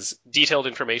well as detailed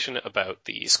information about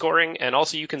the scoring, and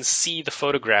also you can see the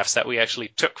photographs that we actually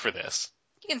took for this.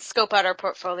 You can scope out our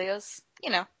portfolios,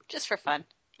 just for fun.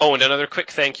 Oh, and another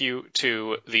quick thank you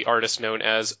to the artist known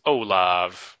as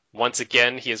Olav. Once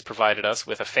again, he has provided us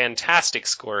with a fantastic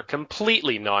score,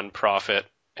 completely non-profit,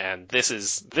 and this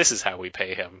is how we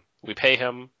pay him. We pay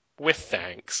him with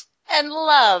thanks. And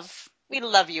love. We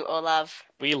love you, Olav.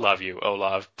 We love you,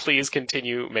 Olav. Please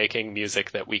continue making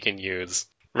music that we can use.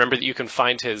 Remember that you can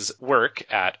find his work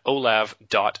at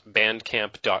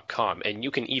olav.bandcamp.com, and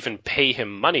you can even pay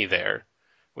him money there,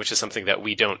 which is something that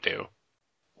we don't do.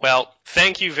 Well,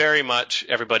 thank you very much,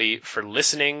 everybody, for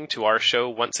listening to our show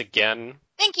once again.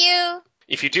 Thank you.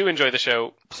 If you do enjoy the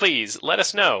show, please let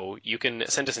us know. You can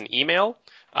send us an email.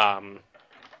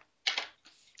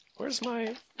 Where's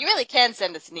my... You really can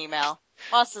send us an email.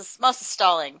 Moss is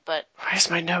stalling, but... Where's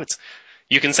my notes?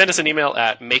 You can send us an email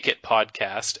at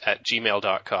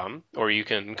makeitpodcast@gmail.com, or you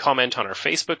can comment on our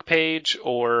Facebook page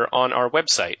or on our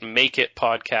website,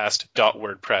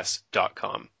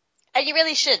 makeitpodcast.wordpress.com. And you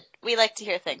really should. We like to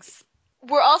hear things.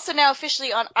 We're also now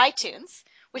officially on iTunes,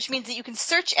 which means that you can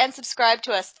search and subscribe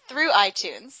to us through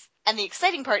iTunes. And the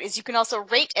exciting part is you can also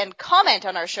rate and comment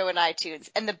on our show in iTunes.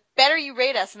 And the better you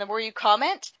rate us and the more you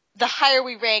comment, the higher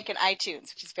we rank in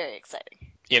iTunes, which is very exciting.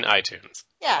 In iTunes.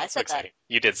 Yeah, I That's said exciting.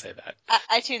 You did say that. that.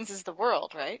 iTunes is the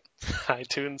world, right?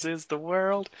 iTunes is the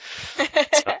world.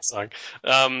 It's not a song.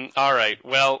 All right.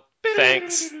 Well,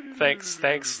 thanks,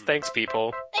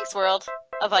 people. Thanks, world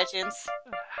of iTunes.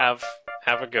 Have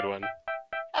a good one.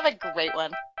 Have a great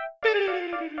one.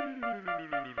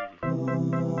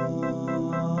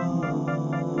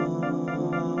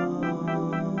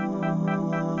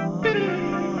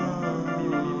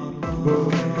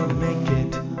 We're gonna make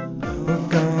it. We're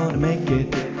gonna make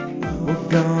it. We're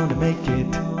gonna make it.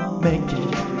 Make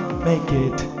it. Make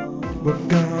it. We're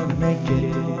gonna make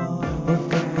it. We're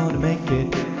gonna make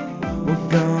it. We're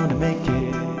gonna make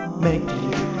it. Make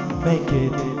it. Make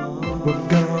it. We're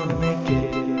gonna make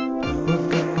it. We're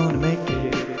gonna make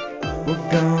it. We're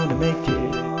gonna make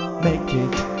it. Make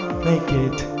it. Make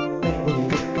it. We're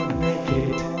gonna make it.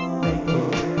 Make it. We're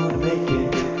gonna make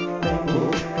it. We're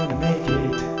gonna make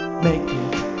it. Make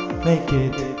it. Make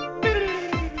it.